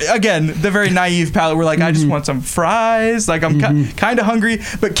the very naive palate. We're like, I just want some fries. Like I'm kind of hungry.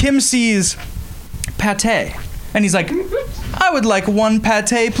 But Kim sees pate, and he's like, I would like one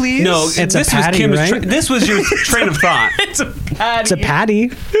pate, please. No, It's a this patty, was Kim's right? this was your train of thought. it's a patty. It's a patty,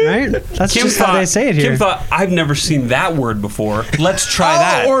 right? That's Kim just thought, how they say it here. Kim thought, I've never seen that word before. Let's try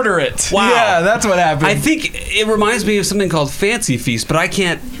that. I'll order it. Wow. Yeah, that's what happened. I think it reminds me of something called Fancy Feast, but I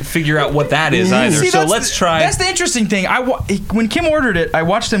can't figure out what that is either. See, So that's let's try. That's the interesting thing. When Kim ordered it, I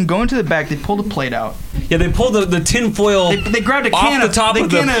watched them go into the back. They pulled a plate out. Yeah, they pulled the tin foil. They grabbed a off can the of top they of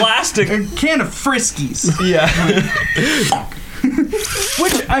the can plastic. a can of Friskies. Yeah.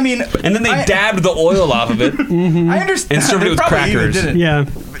 Which I mean, And then they I, dabbed the oil off of it. I understand. and served it They with probably even crackers. did it. Yeah.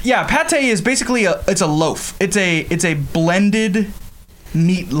 Yeah, pate is basically it's a loaf. It's a blended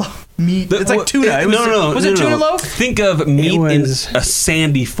meat. It's like tuna. Was it tuna loaf? Think of meat in was- a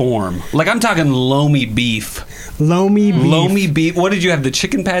sandy form. Like I'm talking loamy beef. Loamy beef. Loamy beef. What did you have? The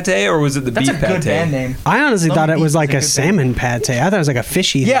chicken pate or was it the That's beef a good pate? band name. I honestly Loamy thought it beef was is like a a good salmon pate. I thought it was like a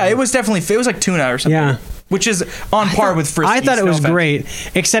fishy. Yeah, thing. it was like tuna or something. Yeah. Which is on par with Friskies. I thought it no was offense.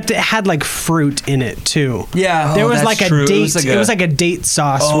 great, except it had like fruit in it too. Yeah. There Oh, was that's like a true. It date. was like It a- was like a date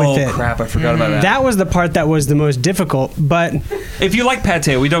sauce Oh with it. crap! I forgot about that. That was the part that was the most difficult. But If you like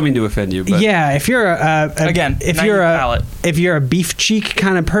pate, we don't mean to offend you, but yeah, if you're Again, if naive you're palate. if you're a beef cheek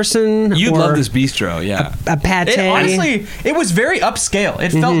kind of person, you'd or love this bistro. Yeah. a pate. Honestly, it was very upscale.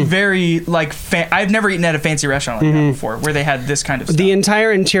 It felt very like I've never eaten at a fancy restaurant like that before, where they had this kind of stuff. The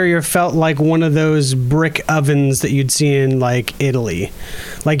entire interior felt like one of those brick ovens that you'd see in like Italy.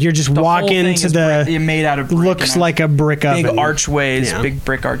 Like you're just The whole walk thing into is the made out of brick looks and like a brick big oven. archways, Yeah. big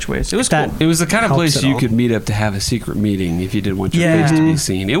brick archways. It was That- cool. It was the kind of Helps place it you all. could meet up to have a secret meeting if you didn't want your Yeah. face to be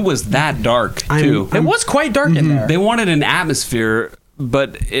seen. It was that dark I'm- too. It was quite dark in there. They wanted an atmosphere,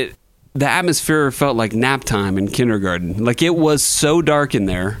 but the atmosphere felt like nap time in kindergarten. Like it was so dark in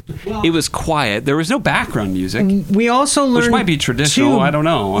there. It was quiet. There was no background music. We also learned, Which might be traditional, too, I don't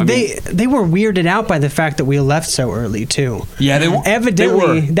know. I they were weirded out by the fact that we left so early too. Yeah, they were.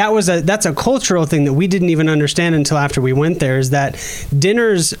 Evidently, that's a cultural thing that we didn't even understand until after we went there. Is that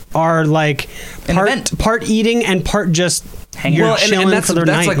dinners are like An event. part eating and part just Hanging you're out. Well, chilling and that's for the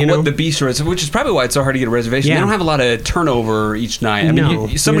that's night. like you know? what the bistro is, which is probably why it's so hard to get a reservation. Yeah. They don't have a lot of turnover each night. I mean, No.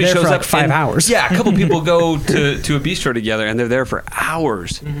 somebody You're there shows for up like 5 and- hours. Yeah, a couple people go to a bistro together, and they're there for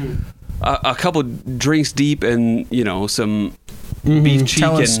hours. Mm-hmm. A couple drinks deep, and some beef cheek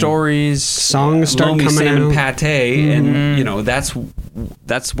Telling and stories. Songs start loamy coming salmon out. pate, and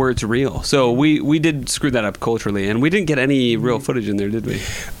that's where it's real. So we did screw that up culturally, and we didn't get any real footage in there, did we?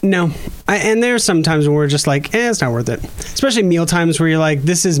 No, And there's sometimes when we're just like, it's not worth it. Especially meal times where you're like,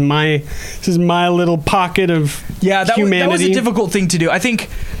 this is my little pocket of humanity. That was a difficult thing to do. I think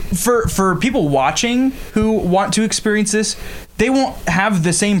for people watching who want to experience this, they won't have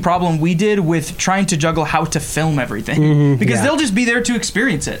the same problem we did with trying to juggle how to film everything, because they'll just be there to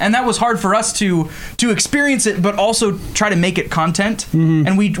experience it, and that was hard for us to experience it, but also try to make it content.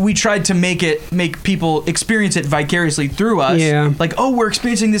 And we tried to make people experience it vicariously through us. Yeah. Like, oh, we're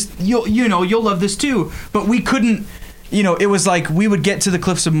experiencing this. You'll love this too. But we couldn't. It was like we would get to the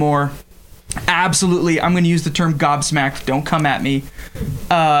Cliffs of Moher. Absolutely, I'm going to use the term gobsmacked. Don't come at me.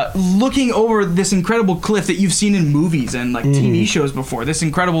 Looking over this incredible cliff that you've seen in movies and like TV shows before, this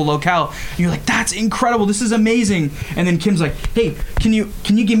incredible locale, and you're like, "That's incredible! This is amazing!" And then Kim's like, "Hey, can you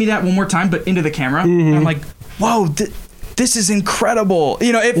give me that one more time, but into the camera?" And I'm like, "Whoa! This is incredible."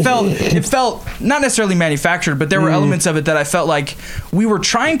 It felt not necessarily manufactured, but there were elements of it that I felt like we were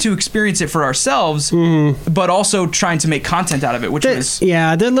trying to experience it for ourselves, but also trying to make content out of it, which was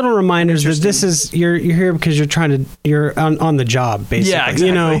they're little reminders that this is you're here because you're on the job, basically. Yeah,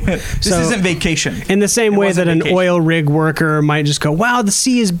 exactly. This isn't vacation. In the same way that an vacation. oil rig worker might just go, "Wow, the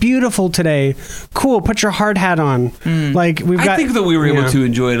sea is beautiful today. Cool, put your hard hat on." Like I think that we were able to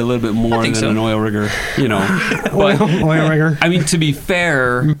enjoy it a little bit more than an oil rigger, But oil rigger. I mean, to be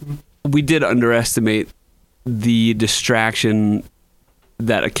fair, we did underestimate the distraction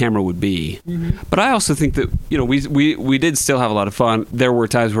that a camera would be. But I also think that, we did still have a lot of fun. There were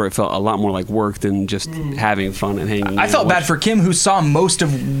times where it felt a lot more like work than just having fun and hanging out. I felt bad for Kim, who saw most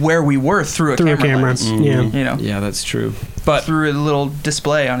of where we were through a camera lens. Yeah. Yeah, that's true. But through a little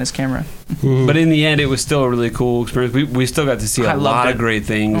display on his camera. But in the end, it was still a really cool experience. We still got to see a lot of great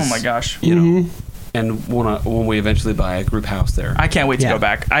things. Oh my gosh. And when we eventually buy a group house there. I can't wait to go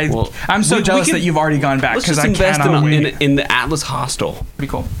back. I'm so jealous that you've already gone back, because I cannot wait. in the Atlas Hostel. Be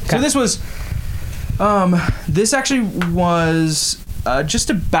cool. Okay. So this was, this actually was just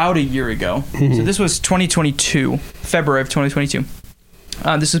about a year ago. So this was 2022, February of 2022.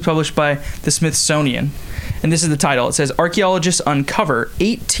 This is published by the Smithsonian, and this is the title. It says, "Archaeologists uncover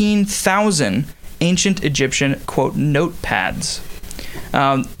 18,000 ancient Egyptian, quote, notepads."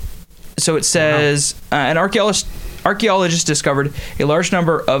 So it says, an archaeologist discovered a large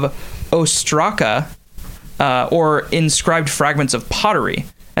number of ostraka, or inscribed fragments of pottery,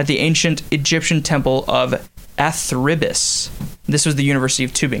 at the ancient Egyptian temple of Athribis. This was the University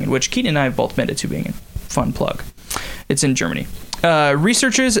of Tübingen, which Keaton and I have both been to Tübingen. Fun plug. It's in Germany.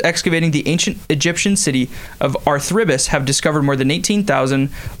 Researchers excavating the ancient Egyptian city of Athribis have discovered more than 18,000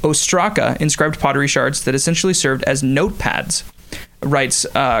 ostraka, inscribed pottery shards that essentially served as notepads, writes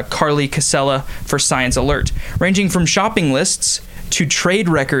Carly Casella for Science Alert. Ranging from shopping lists to trade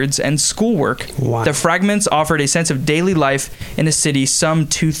records and schoolwork, the fragments offered a sense of daily life in a city some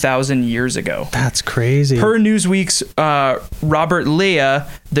 2,000 years ago. That's crazy. Per Newsweek's Robert Lea,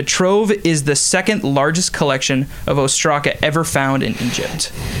 the trove is the second largest collection of ostraka ever found in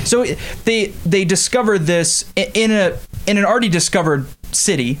Egypt. So they discovered this in an already discovered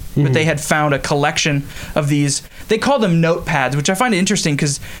city, but they had found a collection of these. They call them notepads, which I find interesting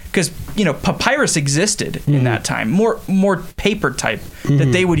because papyrus existed in that time, more paper type,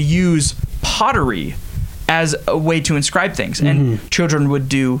 that they would use pottery as a way to inscribe things, and children would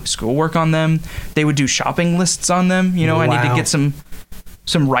do schoolwork on them. They would do shopping lists on them. I need to get some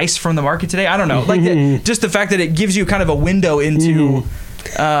rice from the market today. I don't know, like just the fact that it gives you kind of a window into.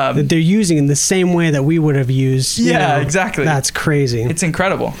 That they're using in the same way that we would have used. Exactly. That's crazy. It's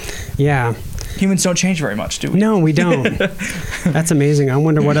incredible. Yeah. Humans don't change very much, do we? No, we don't. That's amazing. I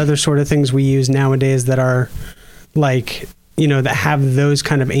wonder what other sort of things we use nowadays that are like, that have those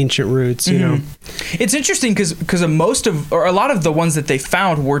kind of ancient roots, It's interesting because a lot of the ones that they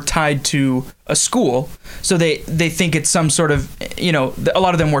found were tied to a school. So they think it's some sort of, a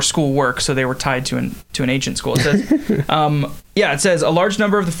lot of them were school work, so they were tied to an ancient school. It says, it says a large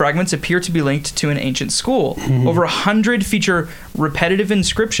number of the fragments appear to be linked to an ancient school. Over 100 feature repetitive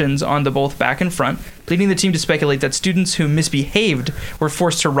inscriptions on the both back and front, leading the team to speculate that students who misbehaved were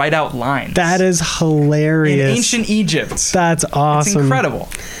forced to write out lines. That is hilarious. In ancient Egypt. That's awesome. It's incredible.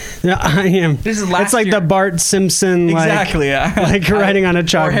 Yeah, I am. This is last It's like year. the Bart Simpson, exactly, like writing on a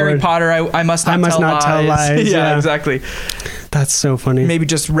chalkboard. Or Harry Potter, I must not tell lies. Yeah, exactly. That's so funny. Maybe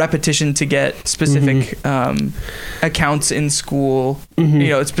just repetition to get specific accounts in school,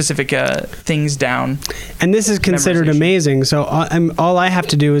 specific things down. And this is considered amazing. So all I have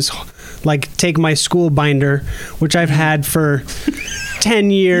to do is like take my school binder, which I've had for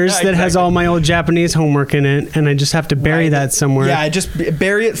 10 years Yeah, that has exactly. all my old Japanese homework in it, and I just have to bury Right. that somewhere. Yeah, just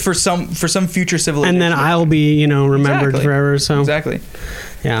bury it for some future civilization. And then I'll be, remembered Exactly. forever. So Exactly.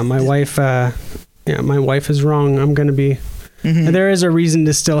 yeah, my wife is wrong. I'm going to be. Mm-hmm. There is a reason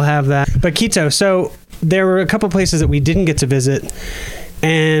to still have that. But Quito, so there were a couple places that we didn't get to visit,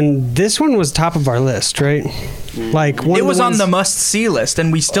 and this one was top of our list, right? Like one It of was on ones- the must-see list,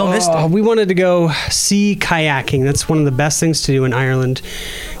 and we still missed Oh, it. we wanted to go sea kayaking. That's one of the best things to do in Ireland.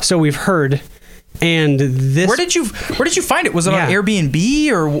 So we've heard. And this Where did you find it? Was it on Yeah.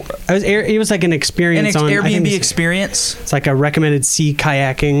 Airbnb or it was like an experience on I think Airbnb it's- experience? It's like a recommended sea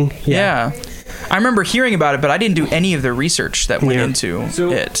kayaking. Yeah. I remember hearing about it, but I didn't do any of the research that went Yeah. into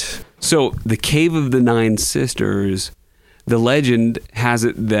it. So the Cave of the Nine Sisters, the legend has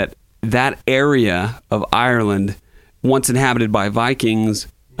it that area of Ireland, once inhabited by Vikings,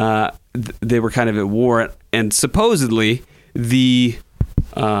 they were kind of at war, and supposedly the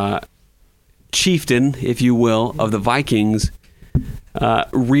chieftain, if you will, of the Vikings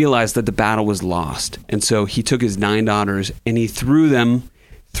realized that the battle was lost, and so he took his 9 daughters and he threw them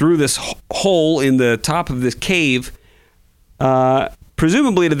through this hole in the top of this cave,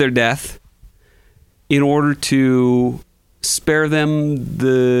 presumably to their death, in order to spare them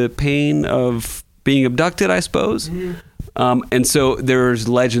the pain of being abducted, I suppose. And so there's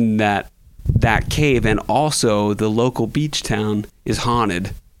legend that cave and also the local beach town is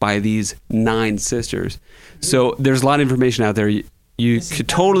haunted by these 9 sisters. So there's a lot of information out there. You could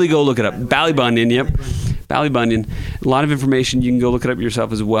totally go look it up. Ballybunion, yep. Ballybunion. A lot of information. You can go look it up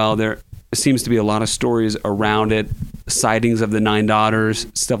yourself as well. There seems to be a lot of stories around it, sightings of the 9 daughters,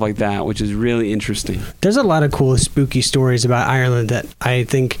 stuff like that, which is really interesting. There's a lot of cool spooky stories about Ireland that I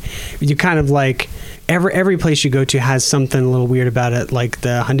think you kind of like. Every place you go to has something a little weird about it, like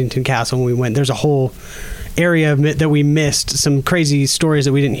the Huntington Castle when we went. There's a whole area of it that we missed, some crazy stories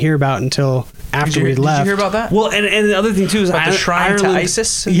that we didn't hear about until after we left. Did you hear about that? Well, and the other thing too is About the shrine to Ireland-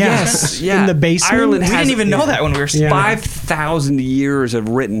 Isis? Yes, Yeah. in the basement. Ireland We has- didn't even know that when we were Yeah. 5,000 years of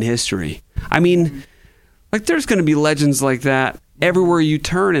written history. I mean, like there's going to be legends like that everywhere you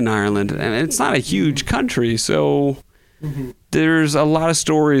turn in Ireland, and it's not a huge country, so there's a lot of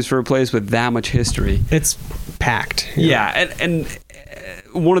stories for a place with that much history. It's packed. Yeah, and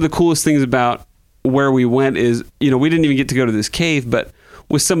one of the coolest things about where we went is, we didn't even get to go to this cave, but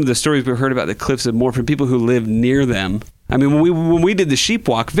with some of the stories we heard about the Cliffs of Moher from people who lived near them. I mean, when we did the sheep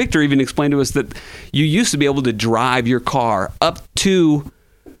walk, Victor even explained to us that you used to be able to drive your car up to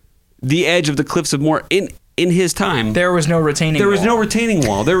the edge of the Cliffs of Moher in his time. There was no retaining There was wall. no retaining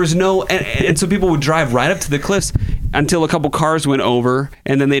wall. There was no, and so people would drive right up to the cliffs until a couple cars went over,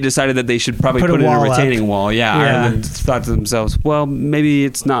 and then they decided that they should probably Put a put in a wall up. retaining wall. Yeah, Yeah. Ireland thought to themselves, well, maybe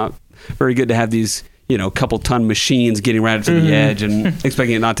it's not very good to have these, couple ton machines getting right up to the edge and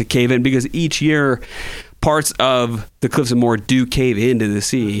expecting it not to cave in, because each year parts of the Cliffs of Moher do cave into the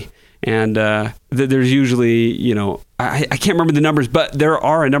sea. And there's usually, I can't remember the numbers, but there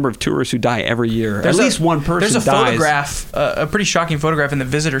are a number of tourists who die every year. There's At least one person There's a dies. photograph, a pretty shocking photograph in the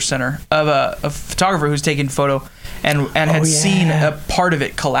visitor center of a photographer who's taken photo and had seen a part of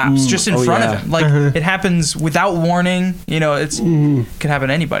it collapse just in front of him. Like it happens without warning. It's could happen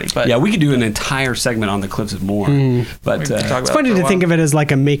to anybody. But Yeah, we could do an entire segment on the Cliffs of Moher. But We could talk about It's funny it for to a think while. of it as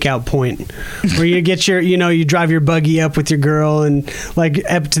like a makeout point where you get your, you drive your buggy up with your girl and like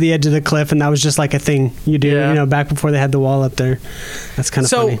up to the edge of the cliff, and that was just like a thing you do, Yeah. back before they had the wall up there. That's kind of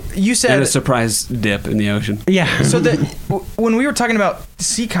So funny. you and said a surprise dip in the ocean. Yeah. so that when we were talking about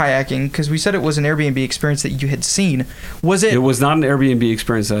sea kayaking, because we said it was an Airbnb experience that you had seen, was it? It was not an Airbnb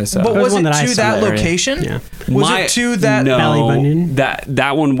experience that I saw. But It was was one it that I to saw that that area. location? Yeah. Was it to that? No, Ballybunion?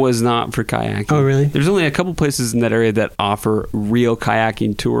 that one was not for kayaking. Oh, really? There's only a couple places in that area that offer real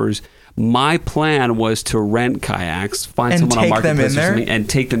kayaking tours. My plan was to rent kayaks, find And someone on take them Marketplace in or there? something, and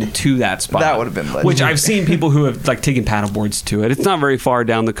take them to that spot. That would have been legendary. Which I've seen people who have like taken paddleboards to it. It's not very far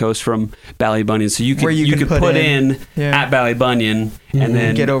down the coast from Ballybunion, so you could Where you can could put in Yeah. at Ballybunion and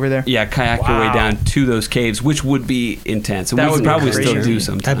then Get over there. Yeah, kayak your way Wow. down to those caves, which would be intense. And That we would could be probably crazy. still do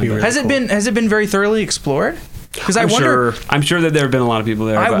sometime. That'd be but- really Has it been very thoroughly explored? Because I I'm wonder. sure. I'm sure that there have been a lot of people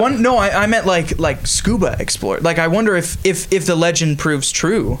there. I but- wonder. No, I meant like scuba explored. Like I wonder if the legend proves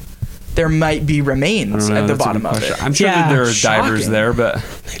true, there might be I remains don't know, at the that's a bottom good of question. it. I'm sure that Yeah. there are divers Shocking. there, but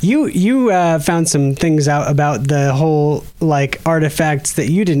You found some things out about the whole like artifacts that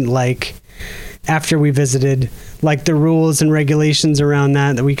you didn't like after we visited, like the rules and regulations around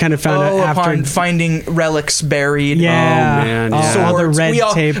that we kind of found out after upon finding relics buried. Yeah. Oh, man, All yeah. the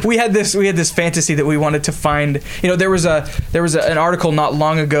red tape. We had this fantasy that we wanted to find. There was an article not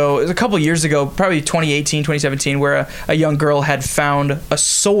long ago. It was a couple years ago, probably 2018, 2017, where a young girl had found a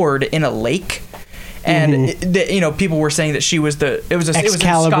sword in a lake. And people were saying that she was it was in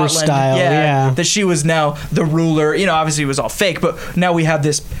Excalibur Scotland, style, yeah. that she was now the ruler. Obviously it was all fake, but now we have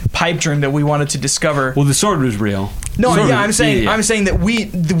this pipe dream that we wanted to discover. Well, the sword was real. No, Sword yeah, was- I'm saying that we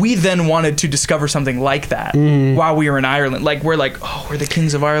then wanted to discover something like that while we were in Ireland. Like we're the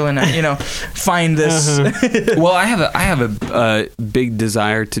kings of Ireland. Find this. Well, I have a big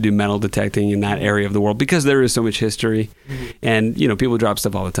desire to do metal detecting in that area of the world because there is so much history, and people drop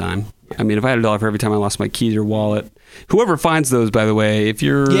stuff all the time. I mean, if I had $1 for every time I lost my keys or wallet, whoever finds those, by the way, if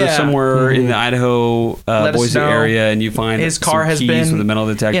you're somewhere in the Idaho Let us Boise know. area and you find His car some has keys been with a metal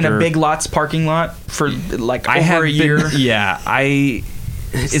detector in a Big Lots parking lot for like I over have a year.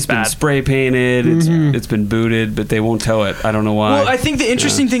 It's been bad. spray painted. It's been booted, but they won't tow it. I don't know why. Well, I think the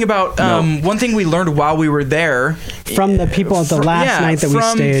interesting thing about one thing we learned while we were there from the people at the last night that we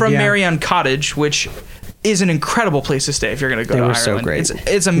stayed from yeah. Marion Cottage, which is an incredible place to stay if you're going to go They to were Ireland. so great.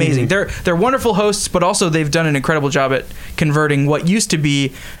 It's amazing. They're wonderful hosts, but also they've done an incredible job at converting what used to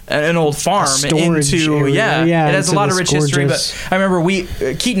be an old farm storage into area. it has a into lot of this rich history. gorgeous- But I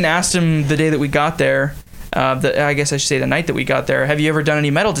remember Keaton asked him the day that we got there. I guess I should say the night that we got there. Have you ever done any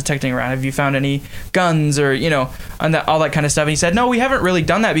metal detecting around? Have you found any guns or and all that kind of stuff? And he said, no, we haven't really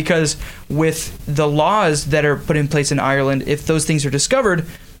done that because with the laws that are put in place in Ireland, if those things are discovered,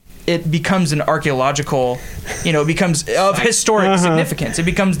 it becomes an archaeological, it becomes of historic significance. It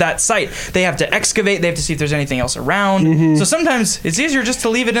becomes that site. They have to excavate. They have to see if there's anything else around. So sometimes it's easier just to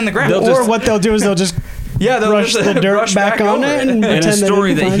leave it in the ground. or what they'll do is they'll just they'll brush just the dirt brush back on over it and and a pretend they story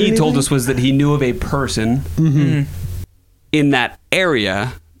didn't that find he told anything. us was that he knew of a person in that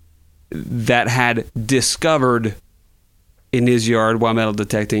area that had discovered in his yard while metal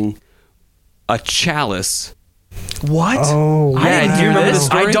detecting a chalice. What? Oh, Yeah, do you remember this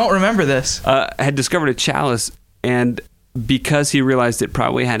story? I don't remember this. Had discovered a chalice, and because he realized it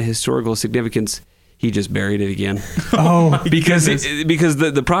probably had historical significance, he just buried it again. Oh, because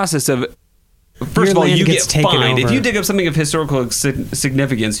the process of first Your of all, land you gets get taken fined if over. you dig up something of historical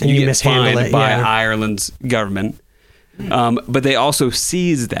significance. And You you get mishandle fined it, by yeah. Ireland's government. But they also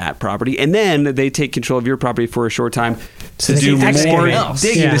seize that property, and then they take control of your property for a short time to they do can more excavate.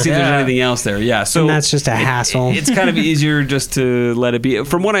 digging Yeah. to see if there's Yeah. anything else there. Yeah, so and that's just a hassle. it's kind of easier just to let it be.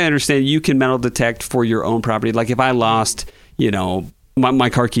 From what I understand, you can metal detect for your own property. Like if I lost, my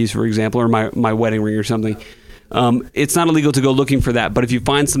car keys, for example, or my wedding ring or something, it's not illegal to go looking for that. But if you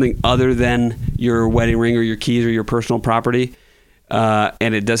find something other than your wedding ring or your keys or your personal property,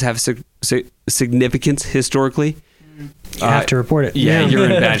 and it does have significance historically, you have to report it. yeah, you're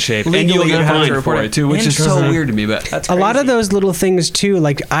in bad shape. And Legally, you'll you get have to fined report for it. it too, which is so Interesting. weird to me. But That's A lot of crazy. those little things too,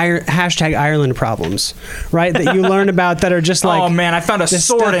 like hashtag Ireland problems, right? That you learn about that are just like, oh man, I found a the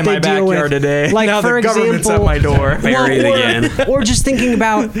sword stuff in they my deal with. backyard today. Like, now for the government's example- at my door. Bury it again. Or just thinking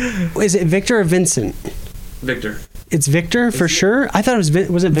about, is it Victor or Vincent? Victor. It's Victor for sure. I thought it was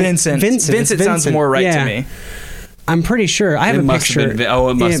was it Vincent. Vincent. It's Vincent sounds more right Yeah. to me. I'm pretty sure. I have It a must have picture. been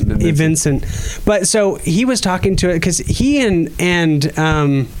it must have been Vincent. But so he was talking to it because he and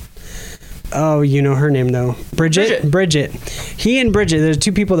oh, you know her name though, Bridget. He and Bridget. There's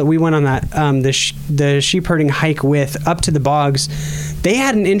two people that we went on that the sheep herding hike with up to the bogs. They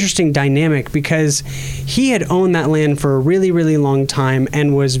had an interesting dynamic because he had owned that land for a really, really long time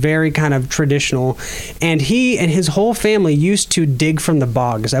and was very kind of traditional. And he and his whole family used to dig from the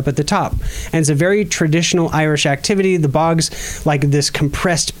bogs up at the top. And it's a very traditional Irish activity. The bogs, like this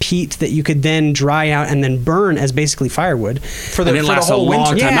compressed peat that you could then dry out and then burn as basically firewood. For And it lasts a whole long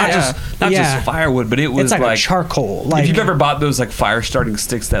winter. time. Yeah. Not Yeah. just firewood, but it was It's like a charcoal. Like if you've ever bought those like fire starting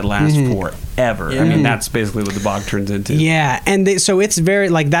sticks that last forever, I mean that's basically what the bog turns into. Yeah, and so it's very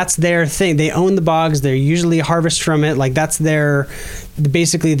like that's their thing. They own the bogs. They usually harvest from it. Like that's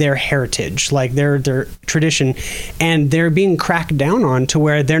basically their heritage, like their tradition, and they're being cracked down on to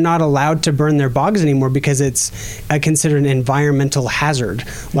where they're not allowed to burn their bogs anymore because it's considered an environmental hazard,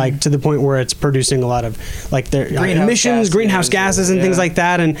 like to the point where it's producing a lot of like their greenhouse gases, and things like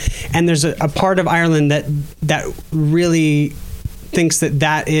that. And there's a part of Ireland that really thinks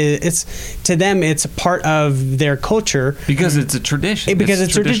that is to them it's part of their culture Because it's a tradition. because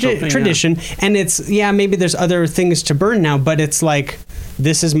it's a traditional thing, tradition and it's maybe there's other things to burn now, but it's like,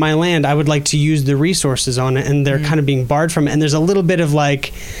 this is my land, I would like to use the resources on it, and they're kind of being barred from it. And there's a little bit of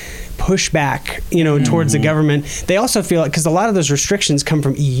like pushback, towards the government. They also feel because a lot of those restrictions come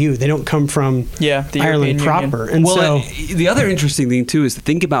from EU. They don't come from the Ireland European proper. Union. And Well, so the other interesting thing too is to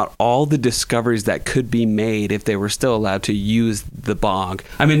think about all the discoveries that could be made if they were still allowed to use the bog.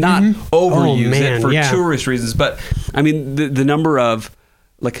 I mean, not overuse it for tourist reasons, but I mean the number of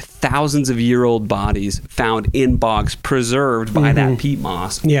like thousands of year old bodies found in bogs preserved by that peat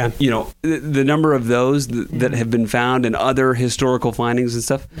moss. Yeah. The number of those that have been found and other historical findings and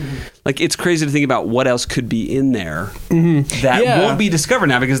stuff. Like, it's crazy to think about what else could be in there that won't be discovered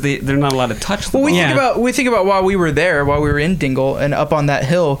now because they're not allowed to touch the bog. We think about while we were there, while we were in Dingle and up on that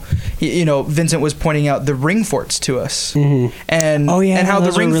hill, Vincent was pointing out the ring forts to us. And how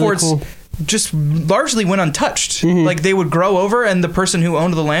the ring forts really cool. just largely went untouched. Like, they would grow over and the person who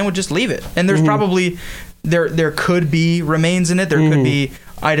owned the land would just leave it. And there's probably there could be remains in it. There could be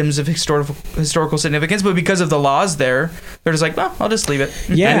items of historical significance, but because of the laws there, they're just like, well, I'll just leave it.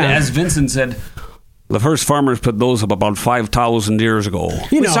 Yeah. And as Vincent said, the first farmers put those up about 5,000 years ago.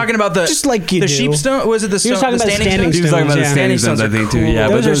 He was talking about the sheepstone. Was it the standing stones? He was talking about the standing stones, I think, too. Yeah,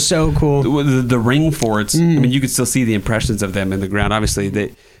 those are so cool. The ring forts. I mean, you could still see the impressions of them in the ground. Obviously,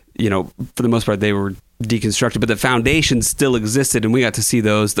 they, for the most part, they were deconstructed, but the foundations still existed, and we got to see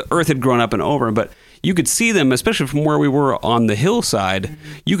those. The earth had grown up and over, but you could see them, especially from where we were on the hillside.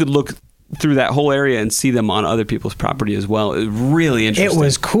 You could look through that whole area and see them on other people's property as well. It was really interesting. It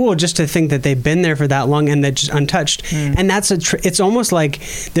was cool just to think that they've been there for that long and they're just untouched. And that's it's almost like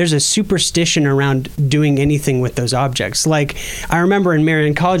there's a superstition around doing anything with those objects. Like, I remember in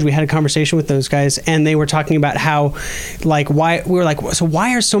Marian College, we had a conversation with those guys and they were talking about how, like, why we were like, so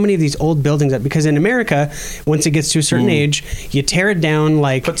why are so many of these old buildings up? Because in America, once it gets to a certain age, you tear it down,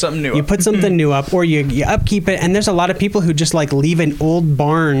 like put something new you up. Put something new up, or you upkeep it. And there's a lot of people who just like leave an old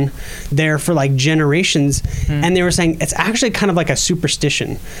barn there for like generations, and they were saying it's actually kind of like a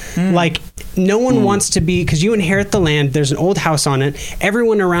superstition. Like, no one wants to be, because you inherit the land, there's an old house on it,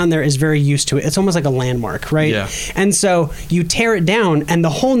 everyone around there is very used to it. It's almost like a landmark, right? Yeah. And so you tear it down and the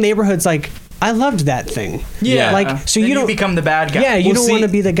whole neighborhood's like, I loved that thing. Yeah. Like, so then you don't become the bad guy. Yeah, you don't want to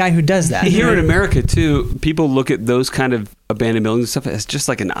be the guy who does that. Here in America too, people look at those kind of abandoned buildings and stuff as just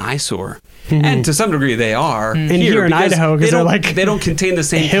like an eyesore, and to some degree they are. And here in Idaho, because they're like, they don't contain the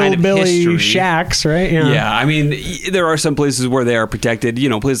same kind of history. Hillbilly shacks, right? Yeah, I mean, there are some places where they are protected.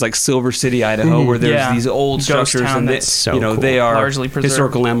 Places like Silver City, Idaho, where there's these old Ghost structures, town and that's cool. they are largely preserved.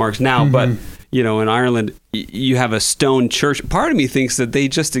 historical landmarks now, but. In Ireland, you have a stone church. Part of me thinks that they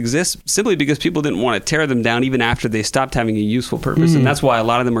just exist simply because people didn't want to tear them down even after they stopped having a useful purpose. And that's why a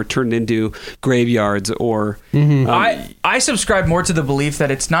lot of them are turned into graveyards or... I subscribe more to the belief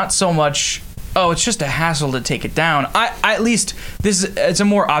that it's not so much... Oh, it's just a hassle to take it down. I at least it's a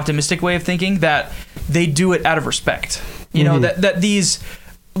more optimistic way of thinking that they do it out of respect. That these...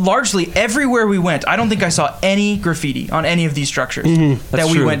 Largely everywhere we went, I don't think I saw any graffiti on any of these structures that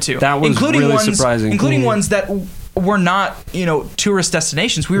we went to. That was really surprising. Including ones that were not, tourist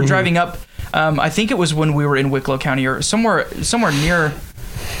destinations. We were driving up, I think it was when we were in Wicklow County or somewhere near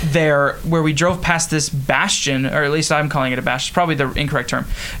there, where we drove past this bastion, or at least I'm calling it a bastion, probably the incorrect term,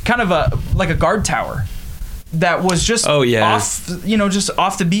 kind of like a guard tower. That was just off, just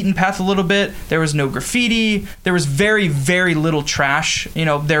off the beaten path a little bit. There was no graffiti. There was very, very little trash.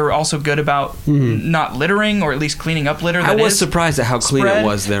 They're also good about not littering, or at least cleaning up litter. I was surprised at how clean it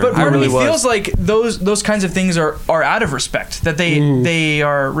was there. But part of me feels like those kinds of things are out of respect. That they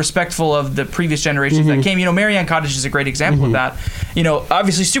are respectful of the previous generations that came. Marian Cottage is a great example of that.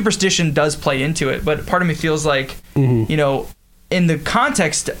 Obviously superstition does play into it, but part of me feels like in the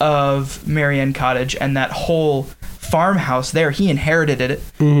context of Marian Cottage and that whole farmhouse there, he inherited it,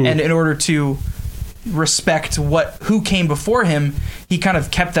 and in order to respect who came before him, he kind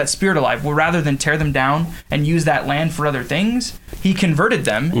of kept that spirit alive. Well, rather than tear them down and use that land for other things, he converted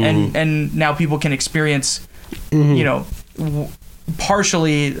them, and now people can experience,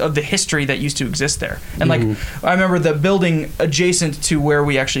 partially of the history that used to exist there. And like, I remember the building adjacent to where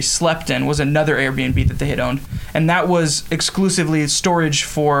we actually slept in was another Airbnb that they had owned, and that was exclusively storage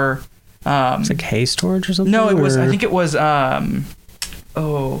for it's like hay storage or something. No, it was, I think it was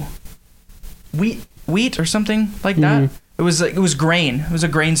wheat or something like that. It was grain. It was a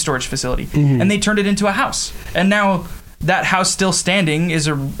grain storage facility, and they turned it into a house, and now that house still standing is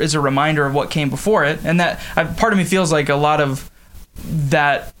a reminder of what came before it. And that part of me feels like a lot of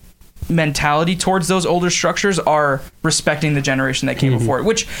that mentality towards those older structures are respecting the generation that came before it,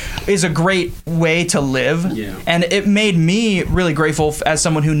 which is a great way to live. And it made me really grateful as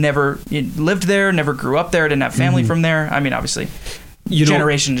someone who never lived there, never grew up there, didn't have family from there. I mean, obviously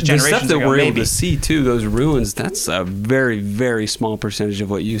generation to generation. The stuff that ago, we're maybe. able to see too, those ruins, that's a very, very small percentage of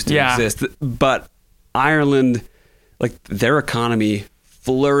what used to exist. But Ireland, like their economy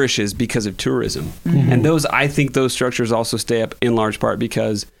flourishes because of tourism. And I think those structures also stay up in large part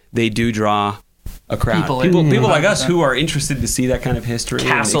because they do draw a crowd. People like us who are interested to see that kind of history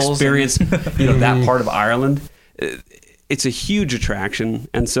Castles and experience that part of Ireland. It's a huge attraction,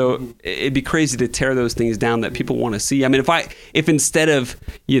 and so it'd be crazy to tear those things down that people want to see. I mean, if instead of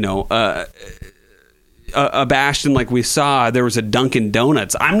a bastion like we saw, there was a Dunkin'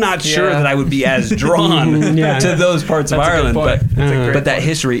 Donuts, I'm not sure that I would be as drawn to those parts of Ireland. But that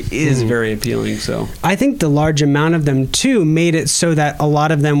history is very appealing. So I think the large amount of them too made it so that a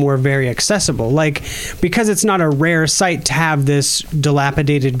lot of them were very accessible. Like, because it's not a rare sight to have this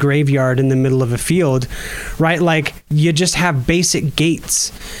dilapidated graveyard in the middle of a field, right? Like, you just have basic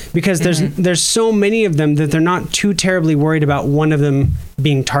gates because there's so many of them that they're not too terribly worried about one of them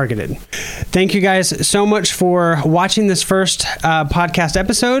being targeted. Thank you guys so much for watching this first podcast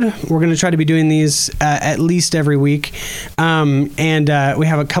episode. We're going to try to be doing these at least every week. And we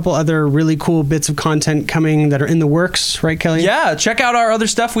have a couple other really cool bits of content coming that are in the works, right, Kelly? Yeah, check out our other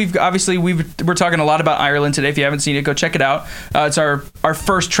stuff. We're talking a lot about Ireland today. If you haven't seen it, go check it out. It's our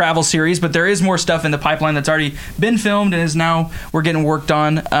first travel series, but there is more stuff in the pipeline that's already been filmed and is now we're getting worked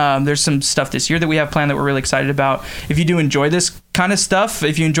on. There's some stuff this year that we have planned that we're really excited about. If you do enjoy this kind of stuff,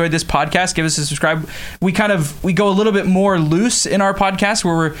 if you enjoyed this podcast, give us a subscribe. We go a little bit more loose in our podcast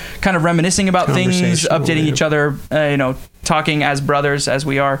where we're kind of reminiscing about things, updating each other, talking as brothers as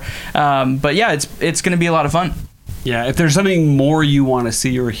we are. But yeah, it's going to be a lot of fun. Yeah, if there's something more you want to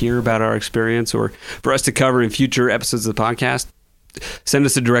see or hear about our experience or for us to cover in future episodes of the podcast, send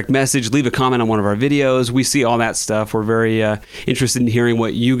us a direct message, leave a comment on one of our videos. We see all that stuff. We're very interested in hearing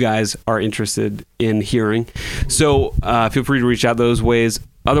what you guys are interested in hearing. So feel free to reach out those ways.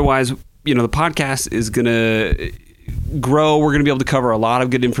 Otherwise, the podcast is going to grow. We're going to be able to cover a lot of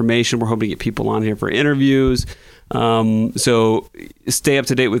good information. We're hoping to get people on here for interviews. So stay up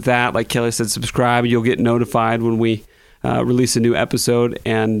to date with that. Like Kelly said, subscribe. You'll get notified when we release a new episode.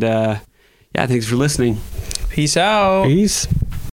 And thanks for listening. Peace out. Peace.